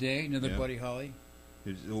Be the Day. Another Buddy Holly.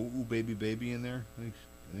 Is Ooh Baby Baby in there? I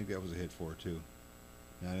think that was a hit for her too.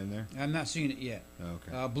 Not in there? I'm not seeing it yet.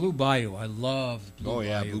 Okay. Blue Bayou. I loved Blue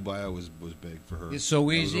Bayou. Blue Bayou was big for her. It's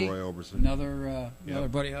So Easy. Roy Orbison. Another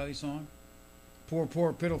Buddy Holly song.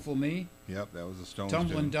 Poor Pitiful Me. Yep, that was a Stones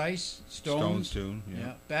Tumbling tune. Dice. Stones tune.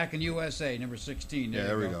 Yeah. Back in USA, number 16.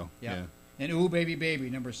 There we go. Yeah. And Ooh Baby Baby,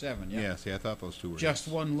 number 7. Yeah. See, I thought those two were. Just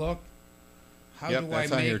hits. One Look. How Yep, Do I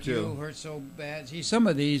Make You Hurt So Bad? See, some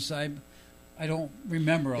of these I don't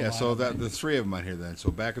remember a lot. Yeah, so the three of them on here then.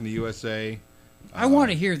 So Back in the USA. I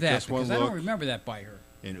want to hear that Just One because I Look, don't remember that by her.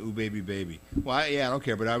 And Ooh Baby Baby. Well, I don't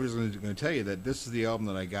care, but I was going to tell you that this is the album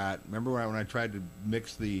that I got. Remember when I tried to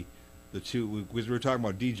mix the two, because we were talking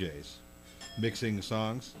about DJs mixing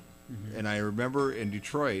songs, and I remember in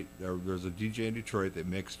Detroit, there's a DJ in Detroit that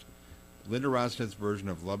mixed Linda Ronstadt's version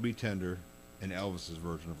of Love Me Tender and Elvis's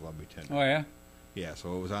version of Love Me Tender. Oh, yeah? Yeah,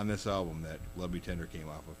 so it was on this album that Love Me Tender came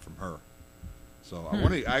off of from her. So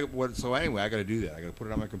so anyway, I got to do that. I got to put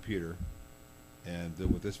it on my computer, and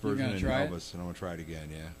with this version and Elvis, and I'm gonna try it again.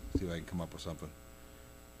 Yeah, see if I can come up with something.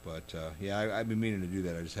 But I've been meaning to do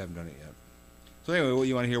that. I just haven't done it yet. So anyway, what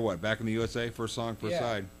you want to hear? What Back in the USA? First song, first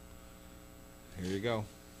side. Here you go.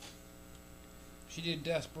 She did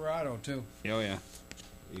Desperado too. Oh yeah,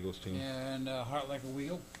 Eagles tune. And Heart Like a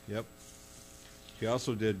Wheel. Yep. She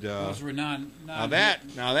also did. Those were non. Now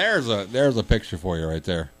there's a picture for you right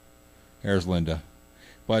there. There's Linda.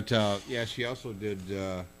 But she also did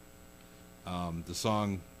the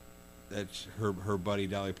song that her buddy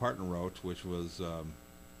Dolly Parton wrote, which was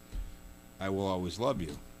 "I Will Always Love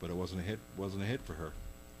You," but it wasn't a hit. Wasn't a hit for her.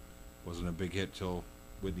 Wasn't a big hit till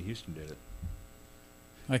Whitney Houston did it.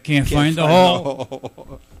 I can't find the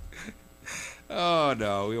hole. Oh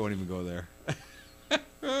no, we won't even go there.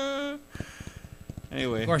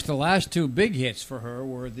 Anyway, of course, the last two big hits for her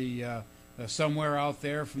were the "Somewhere Out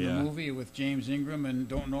There" from the movie with James Ingram and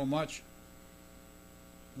 "Don't Know Much"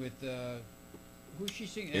 with who's she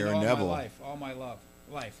singing? Aaron All Neville. My Life, All My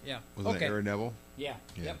Life. Yeah. Was it Aaron Neville? Yeah.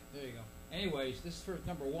 Yep. There you go. Anyways, this is for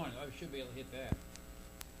number 1. I should be able to hit that.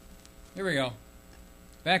 Here we go.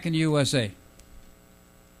 Back in the USA.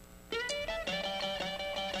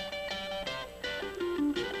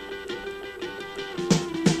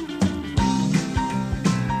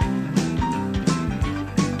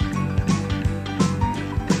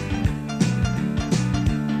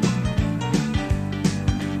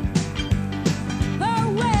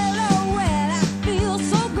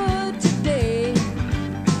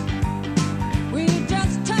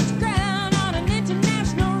 Just touched ground on an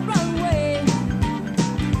international runway.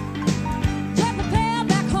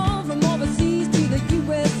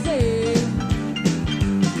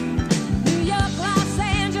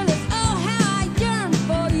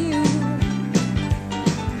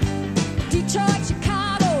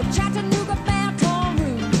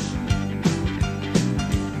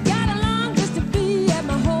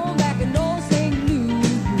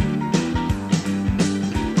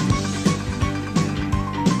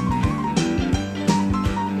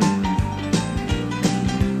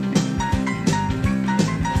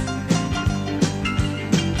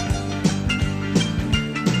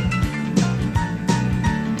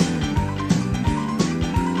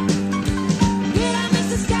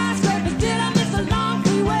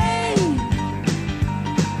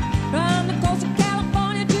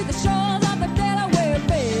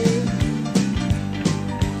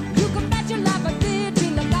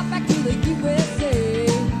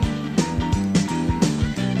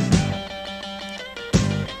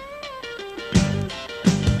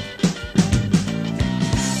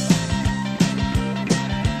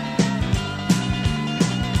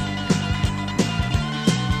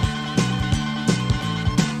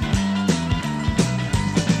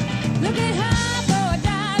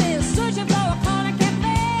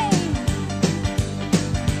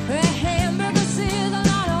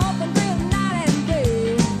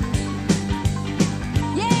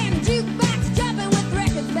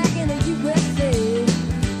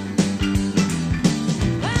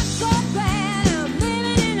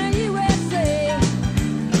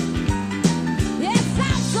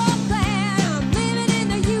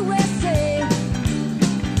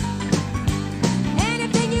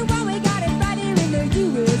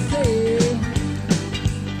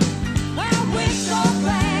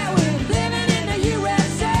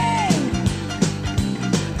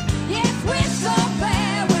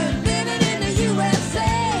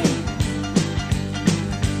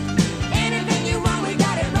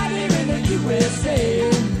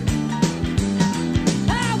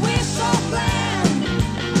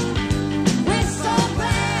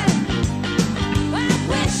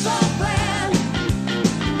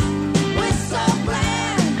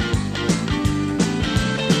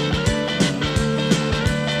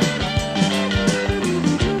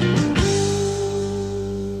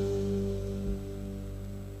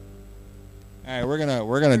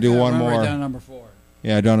 gonna do one Run more. right down to number 4.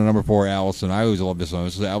 Yeah, down to number 4, Allison. I always love this song.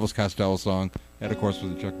 This is an Elvis Costello song. And, of course,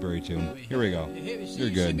 with the Chuck Berry tune. Here we go. You're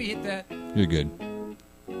good. Hit that. You're good.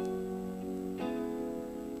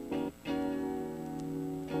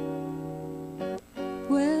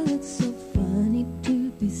 Well, it's so funny to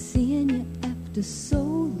be seeing you after so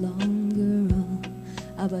long, girl.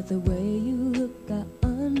 About the way you look, I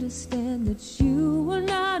understand that you were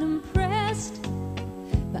not impressed.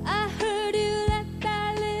 But I heard you let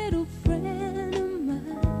that little friend of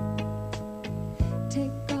mine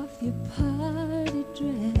take off your party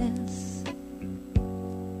dress.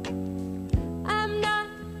 I'm not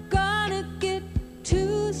gonna get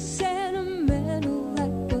too sentimental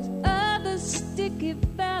like those other sticky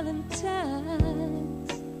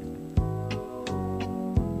valentines.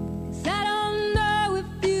 'Cause I don't know if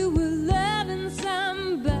you were loving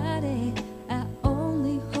somebody. I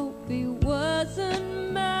only hope he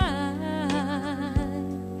wasn't mine.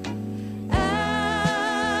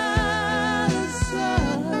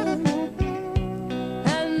 Allison,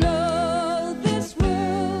 I know this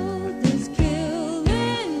world is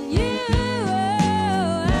killing you.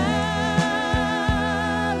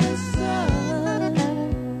 Allison,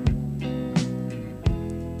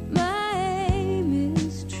 my aim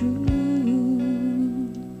is true.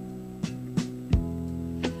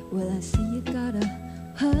 Well, I see you got a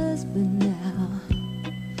husband now.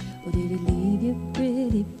 Or did he leave your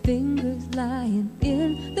pretty fingers lying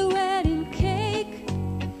in the wedding cake?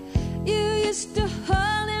 You used to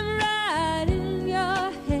hold him right in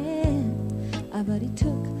your hand. I bet he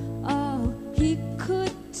took all he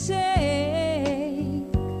could take.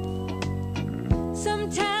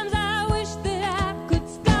 Sometimes I wish that I could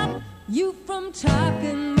stop you from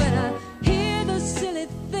talking when I hear the silly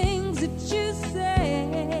things that you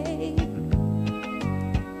say.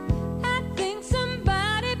 I think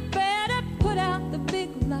somebody better put out the big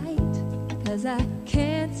light, 'cause I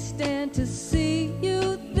can't stand to see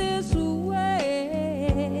you this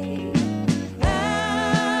way.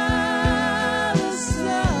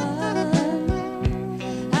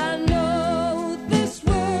 Allison, I know this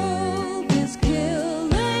world is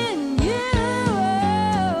killing you.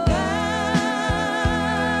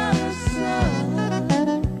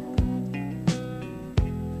 Allison,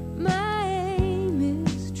 my aim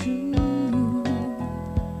is true.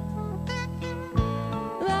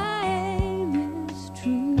 My aim is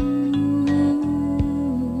true.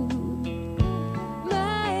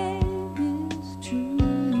 My aim is true.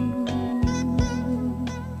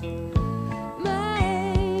 My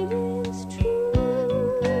aim is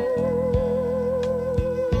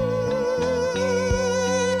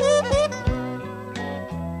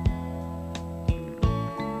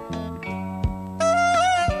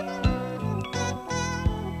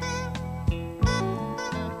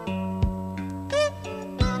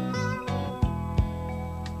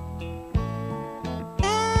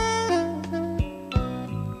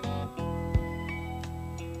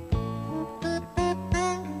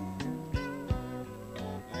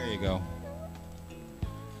There you go.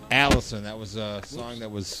 Allison, that was a song that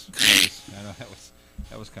was I know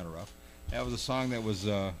that was kind of rough. That was a song that was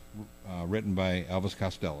written by Elvis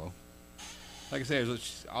Costello. Like I say,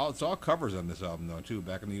 it's all covers on this album, though, too.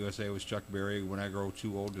 Back in the USA, it was Chuck Berry. When I Grow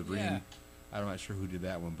Too Old to Dream. Yeah. I'm not sure who did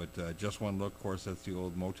that one, but Just One Look, of course, that's the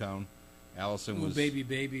old Motown. Allison Ooh, was... Baby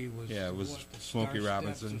Baby was... Yeah, it was what, the Smokey Star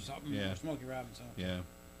Robinson. Steps or something, Yeah. or Smokey Robinson. Yeah.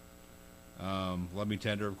 Love Me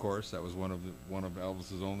Tender, of course. That was one of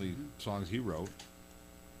Elvis's only songs he wrote.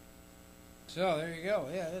 So, there you go.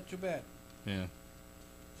 Yeah, that's too bad. Yeah.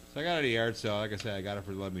 So I got it at a yard sale. Like I said, I got it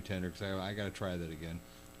for Love Me Tender because I got to try that again.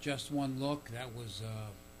 Just One Look, that was...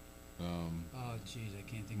 oh, jeez, I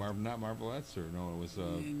can't think Not Marvelettes, or no, it was...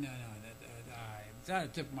 No, it's on the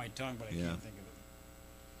tip of my tongue, but I Yeah. can't think of it.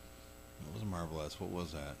 It wasn't Marvelettes. What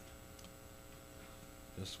was that?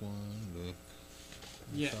 Just One Look.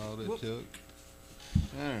 Yeah. That's all it Whoop. took.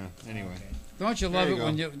 I don't know. Anyway. Okay. Don't you There love you it go.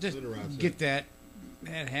 when you just Little Round get Set.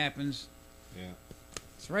 that happens? Yeah.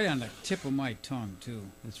 It's right on the tip of my tongue, too.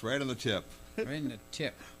 It's right on the tip. Right in the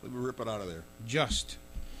tip. Let me rip it out of there. Just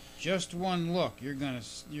one look. You're gonna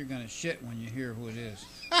shit when you hear who it is.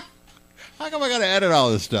 How come I got to edit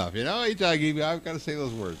all this stuff? You know, I've got to say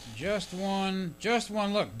those words. Just one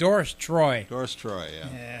look. Doris Troy. Doris Troy, yeah.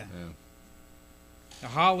 Yeah. The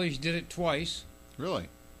Hollies did it twice. Really?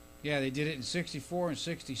 Yeah, they did it in '64 and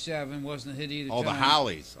 '67. Wasn't a hit either Oh, time. the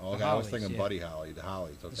Hollies. Oh, The I was Hollies, thinking yeah. Buddy Holly. The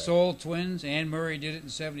Hollies. Okay. The Soul Twins. Anne Murray did it in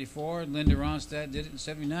 '74. Linda Ronstadt did it in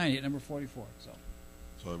 '79. Hit number 44.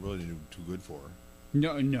 So it really didn't do too good for her.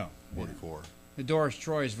 No. 44. The Doris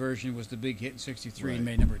Troy's version was the big hit in '63 and Right.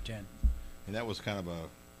 made number 10. And that was kind of a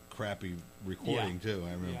crappy recording too.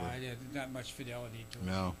 I remember. Yeah, not much fidelity to it.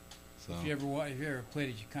 No. So. If you ever played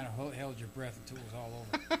it, you kind of held your breath until it was all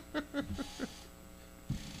over.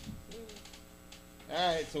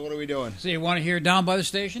 All right, so what are we doing? So you want to hear Down by the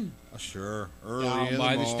Station? Oh, sure. Early Down in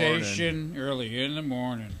by the the morning. station, early in the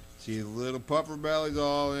morning. See the little puffer bellies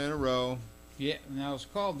all in a row. Yeah, now it's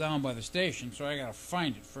called Down by the Station, so I got to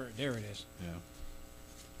find it first. There it is. Yeah.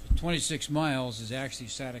 26 miles is actually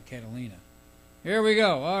Santa Catalina. Here we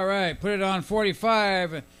go. All right, put it on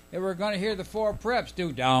 45, and we're going to hear the Four Preps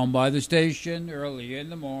do Down by the Station, early in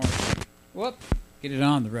the morning. Whoop. Get it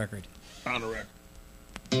on the record. On the record.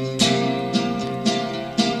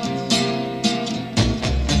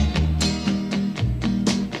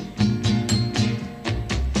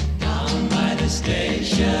 Down by the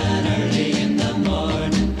station early in the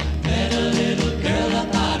morning, met a little girl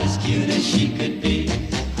about as cute as she could be.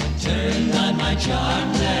 I turned on my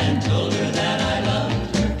charms and told her that I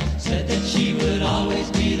loved her, said that she would always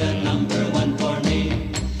be the number one for me.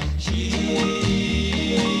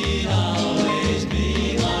 She'd always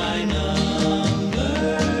be my number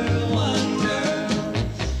one girl.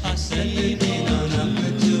 I said there'd be no number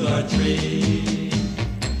 2 or 3.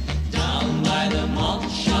 Down by the malt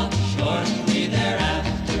shop shortly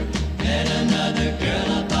thereafter, met another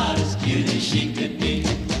girl about as cute as she could be.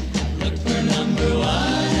 Looked for number 1,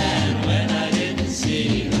 and when I didn't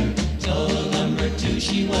see her, told number 2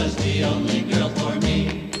 she was the only girl for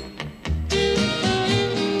me.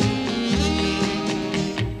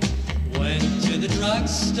 Went to the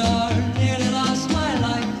drugstore, nearly lost my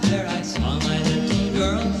life there. I saw my little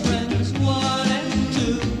girlfriends, 1 and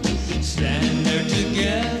 2, stand there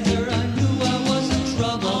together. I knew I was in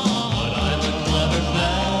trouble, but I'm a clever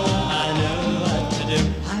fellow, I knew what to do.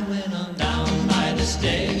 I went on down by the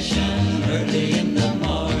station early in the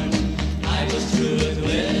morning. I was through with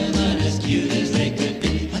women as cute as they could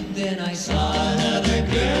be, but then I saw another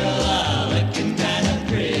girl, looking kind of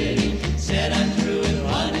pretty. Said I'm through with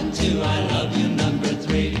 1 and 2, I love you number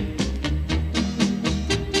 3.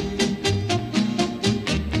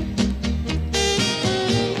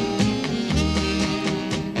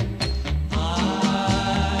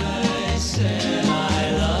 I said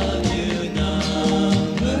I love you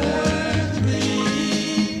number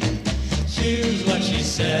 3. Here's what she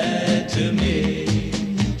said to me: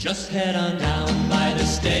 just head on down by the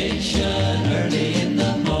station early in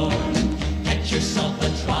the morning. Get yourself a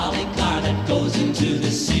trolley car that goes into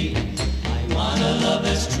the sea. I want a love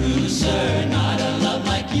that's true, sir, not a love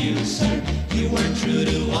like you, sir. You weren't true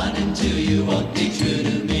to 1 and 2, you won't be true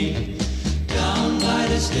to me. Down by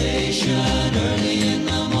the station early in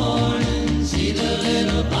the morning, see the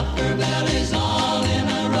little buffer bellies all in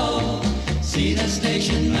a row. See the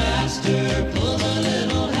station master pull the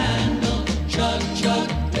little handle, chug, chug,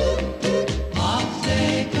 boop, boop, off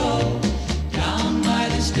they go. Down by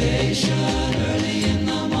the station early in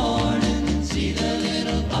the morning, see the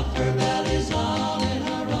little buffer bellies all in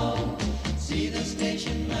a row. See the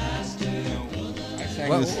station master pull the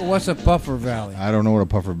What's a Puffer Valley? I don't know what a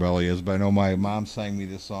puffer belly is, but I know my mom sang me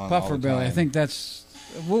this song. Puffer all the Belly. time. I think that's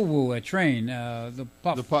woo woo, a train. The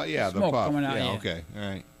puff. The puff, yeah, the smoke puff. coming out. Yeah, okay, all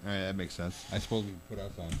right, that makes sense. I suppose we can put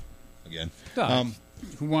us on again.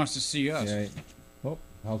 Who wants to see us? Yeah. Oh,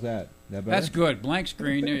 how's that? That better? That's good. Blank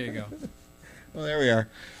screen. There you go. Well, there we are.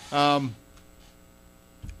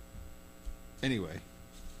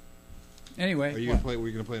 Anyway, are you gonna play? Were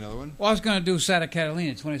you gonna play another one? Well, I was going to do Santa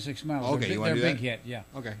Catalina, 26 miles. Okay, their you wanna do big that? hit. Yeah.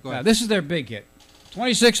 Okay, go Yeah, ahead. this is their big hit.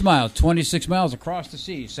 26 miles across the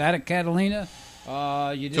sea. Santa Catalina.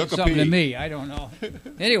 You did Took a something to pee. me. I don't know.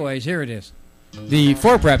 Anyways, here it is. The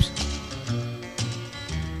Four Preps.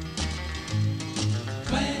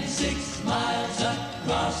 26 miles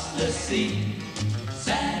across the sea,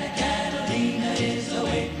 Santa Catalina is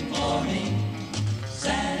awaiting for me.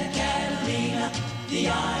 Santa Catalina, the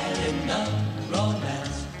island of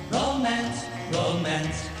romance, romance,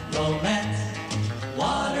 romance, romance.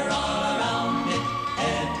 Water all around it,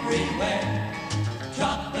 everywhere.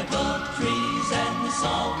 Tropical trees and the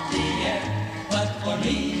salty air. But for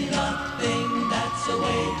me, the thing that's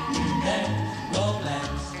awaiting there,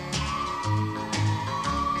 romance.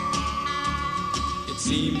 It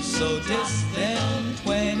seems so distant,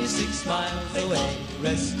 26 miles away,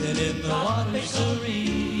 resting in the water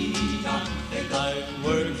serene. I'd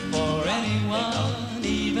work for anyone,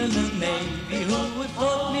 even the Navy, who would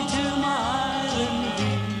float me to my island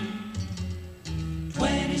dream.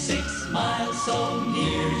 26 miles so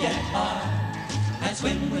near yet far, I'd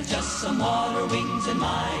swim with just some water wings and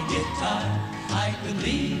my guitar. I could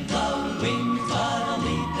leave the wings, but I'll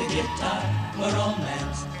leave the guitar for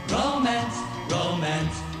romance, romance,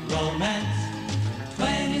 romance, romance.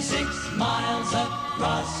 26 26 miles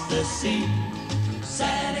across the sea.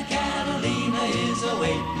 Santa Catalina is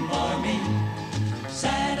a-waiting for me.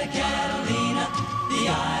 Santa Catalina, the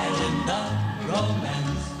island of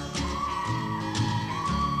romance.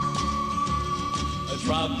 A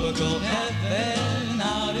tropical heaven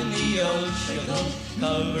out in the ocean,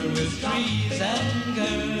 covered with trees and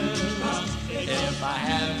girls. If I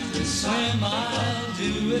have to swim, I'll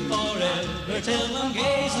do it forever till I'm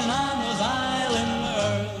gazing on those island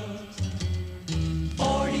worlds.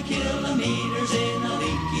 40 kilometers in a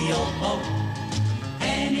leaky old boat,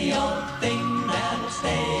 any old thing that'll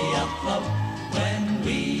stay afloat. When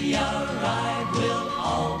we arrive, we'll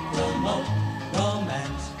all promote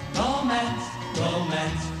romance, romance,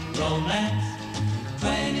 romance, romance.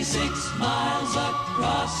 26 miles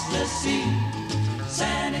across the sea,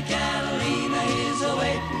 Santa Catalina is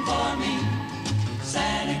a-waiting for me.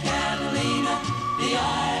 Santa Catalina, the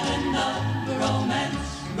island of romance,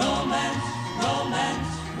 romance, romance,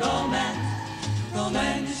 romance.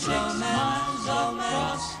 Romance, 26 miles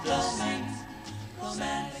across the sea.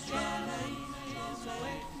 Santa Catalina is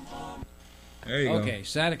a-waiting for me. There you go. Okay,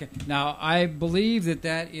 Santa. Now I believe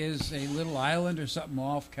that is a little island or something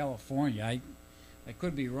off California. I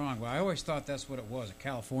could be wrong, but I always thought that's what it was, a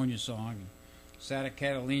California song. Santa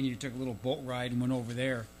Catalina, you took a little boat ride and went over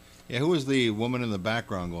there. Yeah, who was the woman in the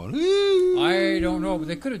background going, "Woo"? I don't know, but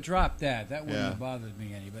they could have dropped that. That wouldn't have bothered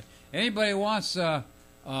me any. But anybody wants the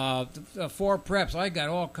 4 Preps, I got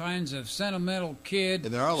all kinds of sentimental kid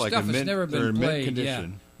And they're all like stuff in that's mint, never they're been in played. mint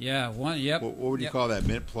condition. Yeah, one. Yep. What would you call that?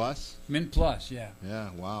 Mint Plus? Mint Plus, yeah.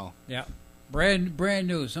 Yeah, wow. Yeah, brand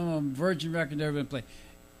new. Some of them Virgin record never been played.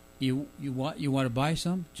 You want to buy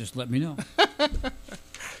some? Just let me know.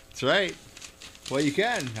 That's right. Well, you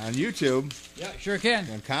can on YouTube. Yeah, sure can.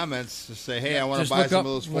 On comments, just say, "Hey, I want to Just buy look some up-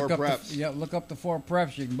 of those 4 look up Preps." look up the 4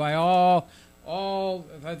 Preps. You can buy all.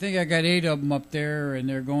 I think I got 8 of them up there, and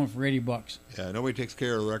they're going for $80. Yeah, nobody takes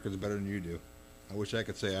care of the records better than you do. I wish I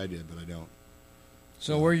could say I did, but I don't.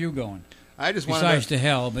 So where are you going? I just wanted besides to- to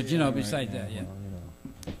hell, but besides that, yeah.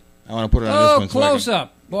 I want to put it on Oh, this one. close so I can-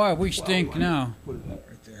 up, boy, we stink now. Put that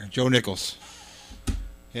right there. Joe Nichols.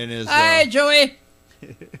 And his. Hi, Joey.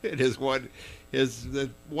 It is one. The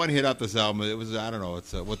one hit off this album. It was, I don't know.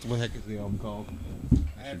 It's what the heck is the album called?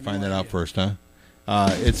 I should find that out first, huh?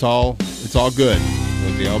 It's all good.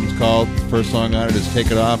 What the album's called. The first song on it is "Take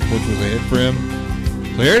It Off," which was a hit for him.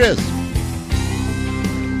 So here it is.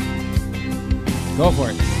 Go for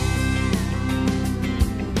it.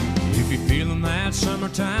 If you're feeling that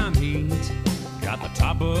summertime heat, got the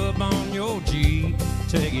top up on your Jeep,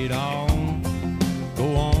 take it on.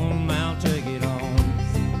 Go on now, take it on.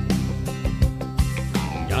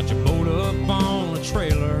 Got your boat up on a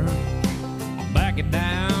trailer, back it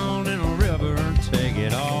down in a river, take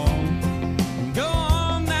it on. Go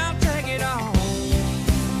on now, take it on.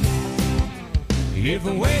 If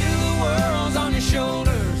the weight of the world's on your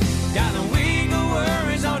shoulders, got a week of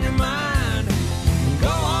worries on your mind, go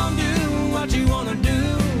on, do what you wanna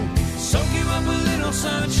do. Soak you up a little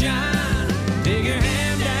sunshine. Dig your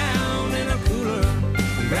hand down in a cooler,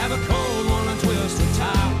 grab a cold one and twist the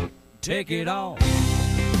top. Take it off.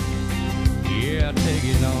 Yeah, take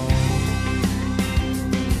it off.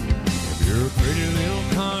 If you're a pretty little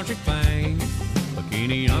country thing,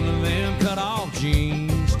 bikini under them cut-off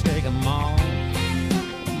jeans, take 'em off.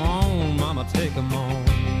 Come on, mama, take 'em off.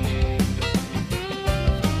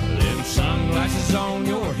 Them sunglasses on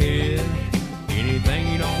your head,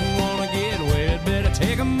 anything you don't wanna get wet, better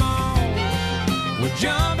take 'em off. We're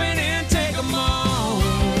jumping in, take 'em off.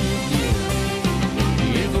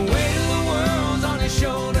 If the weight of the world's on your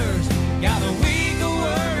shoulders, got a week of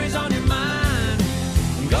worries on your mind,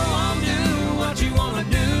 go on, do what you wanna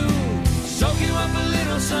do. Soak you up a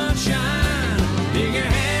little sunshine. Dig your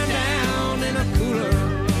hand down in a cooler,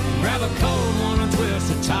 grab a cold one and twist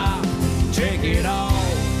the top. Take it off.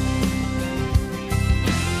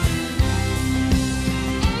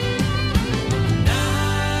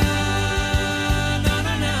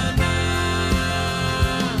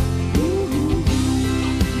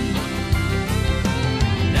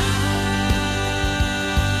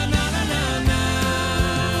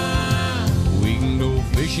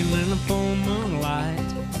 In the full moonlight,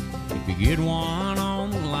 if you get one on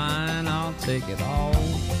the line, I'll take it all.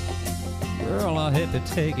 Girl, I'll have to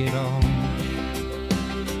take it all.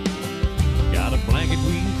 Got a blanket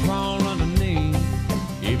we can crawl underneath.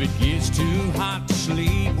 If it gets too hot to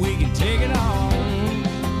sleep, we can take it all.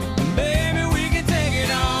 Baby, we can take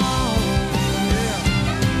it all.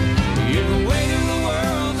 Yeah. If the weight of the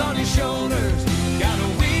world's on your shoulders, got a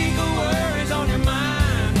week of worries on your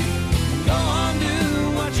mind, go on,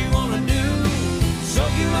 do what you wanna do.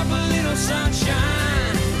 Soak you up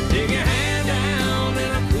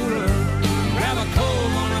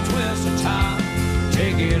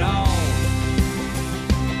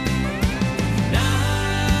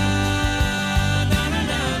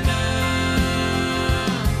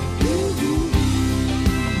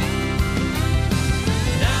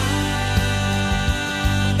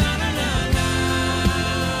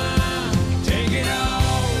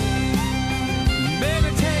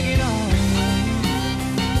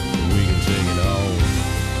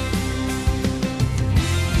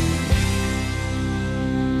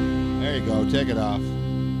Take it off.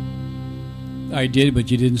 I did,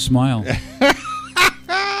 but you didn't smile. That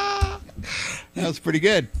was pretty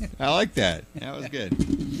good. I like that. That was good.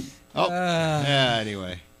 Oh, yeah.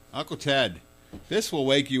 Anyway, Uncle Ted, this will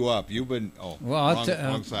wake you up. You've been wrong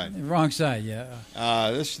side. Wrong side.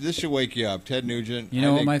 Yeah. This should wake you up. Ted Nugent. You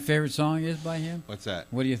know what my favorite song is by him? What's that?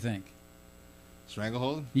 What do you think?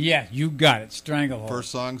 Stranglehold? Yeah, you got it. Stranglehold.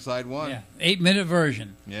 First song, side one. Yeah, 8-minute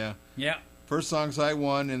version. Yeah. Yeah. First song, side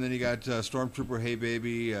one, and then you got Stormtrooper, Hey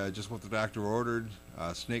Baby, Just What the Doctor Ordered,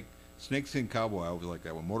 Snakeskin Cowboy. I always like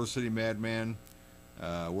that one. Motor City Madman,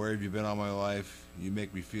 Where Have You Been All My Life, You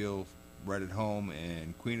Make Me Feel Right at Home,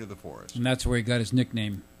 and Queen of the Forest. And that's where he got his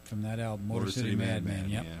nickname from that album, Motor City Madman.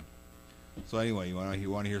 Yep. Yeah. So anyway, you want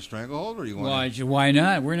to hear Stranglehold, or you want? Why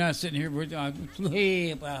not? We're not sitting here. Well,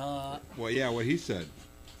 yeah, what he said.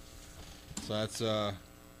 So that's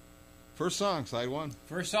first song, side one.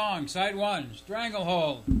 First song, side one,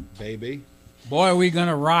 Stranglehold. Baby. Boy, are we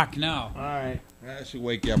gonna rock now. All right. That should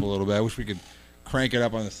wake you up a little bit. I wish we could crank it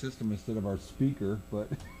up on the system instead of our speaker, but.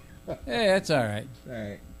 Hey, that's all right. All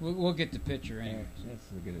right. We'll get the picture anyway. Let's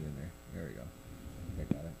get it in there. There we go. I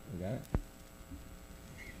got it. We got it.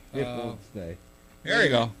 It won't stay. There you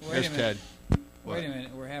go. There's Ted. Wait a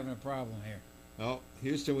minute. We're having a problem here. Oh,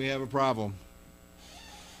 Houston, we have a problem.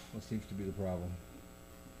 What seems to be the problem?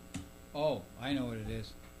 Oh, I know what it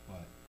is.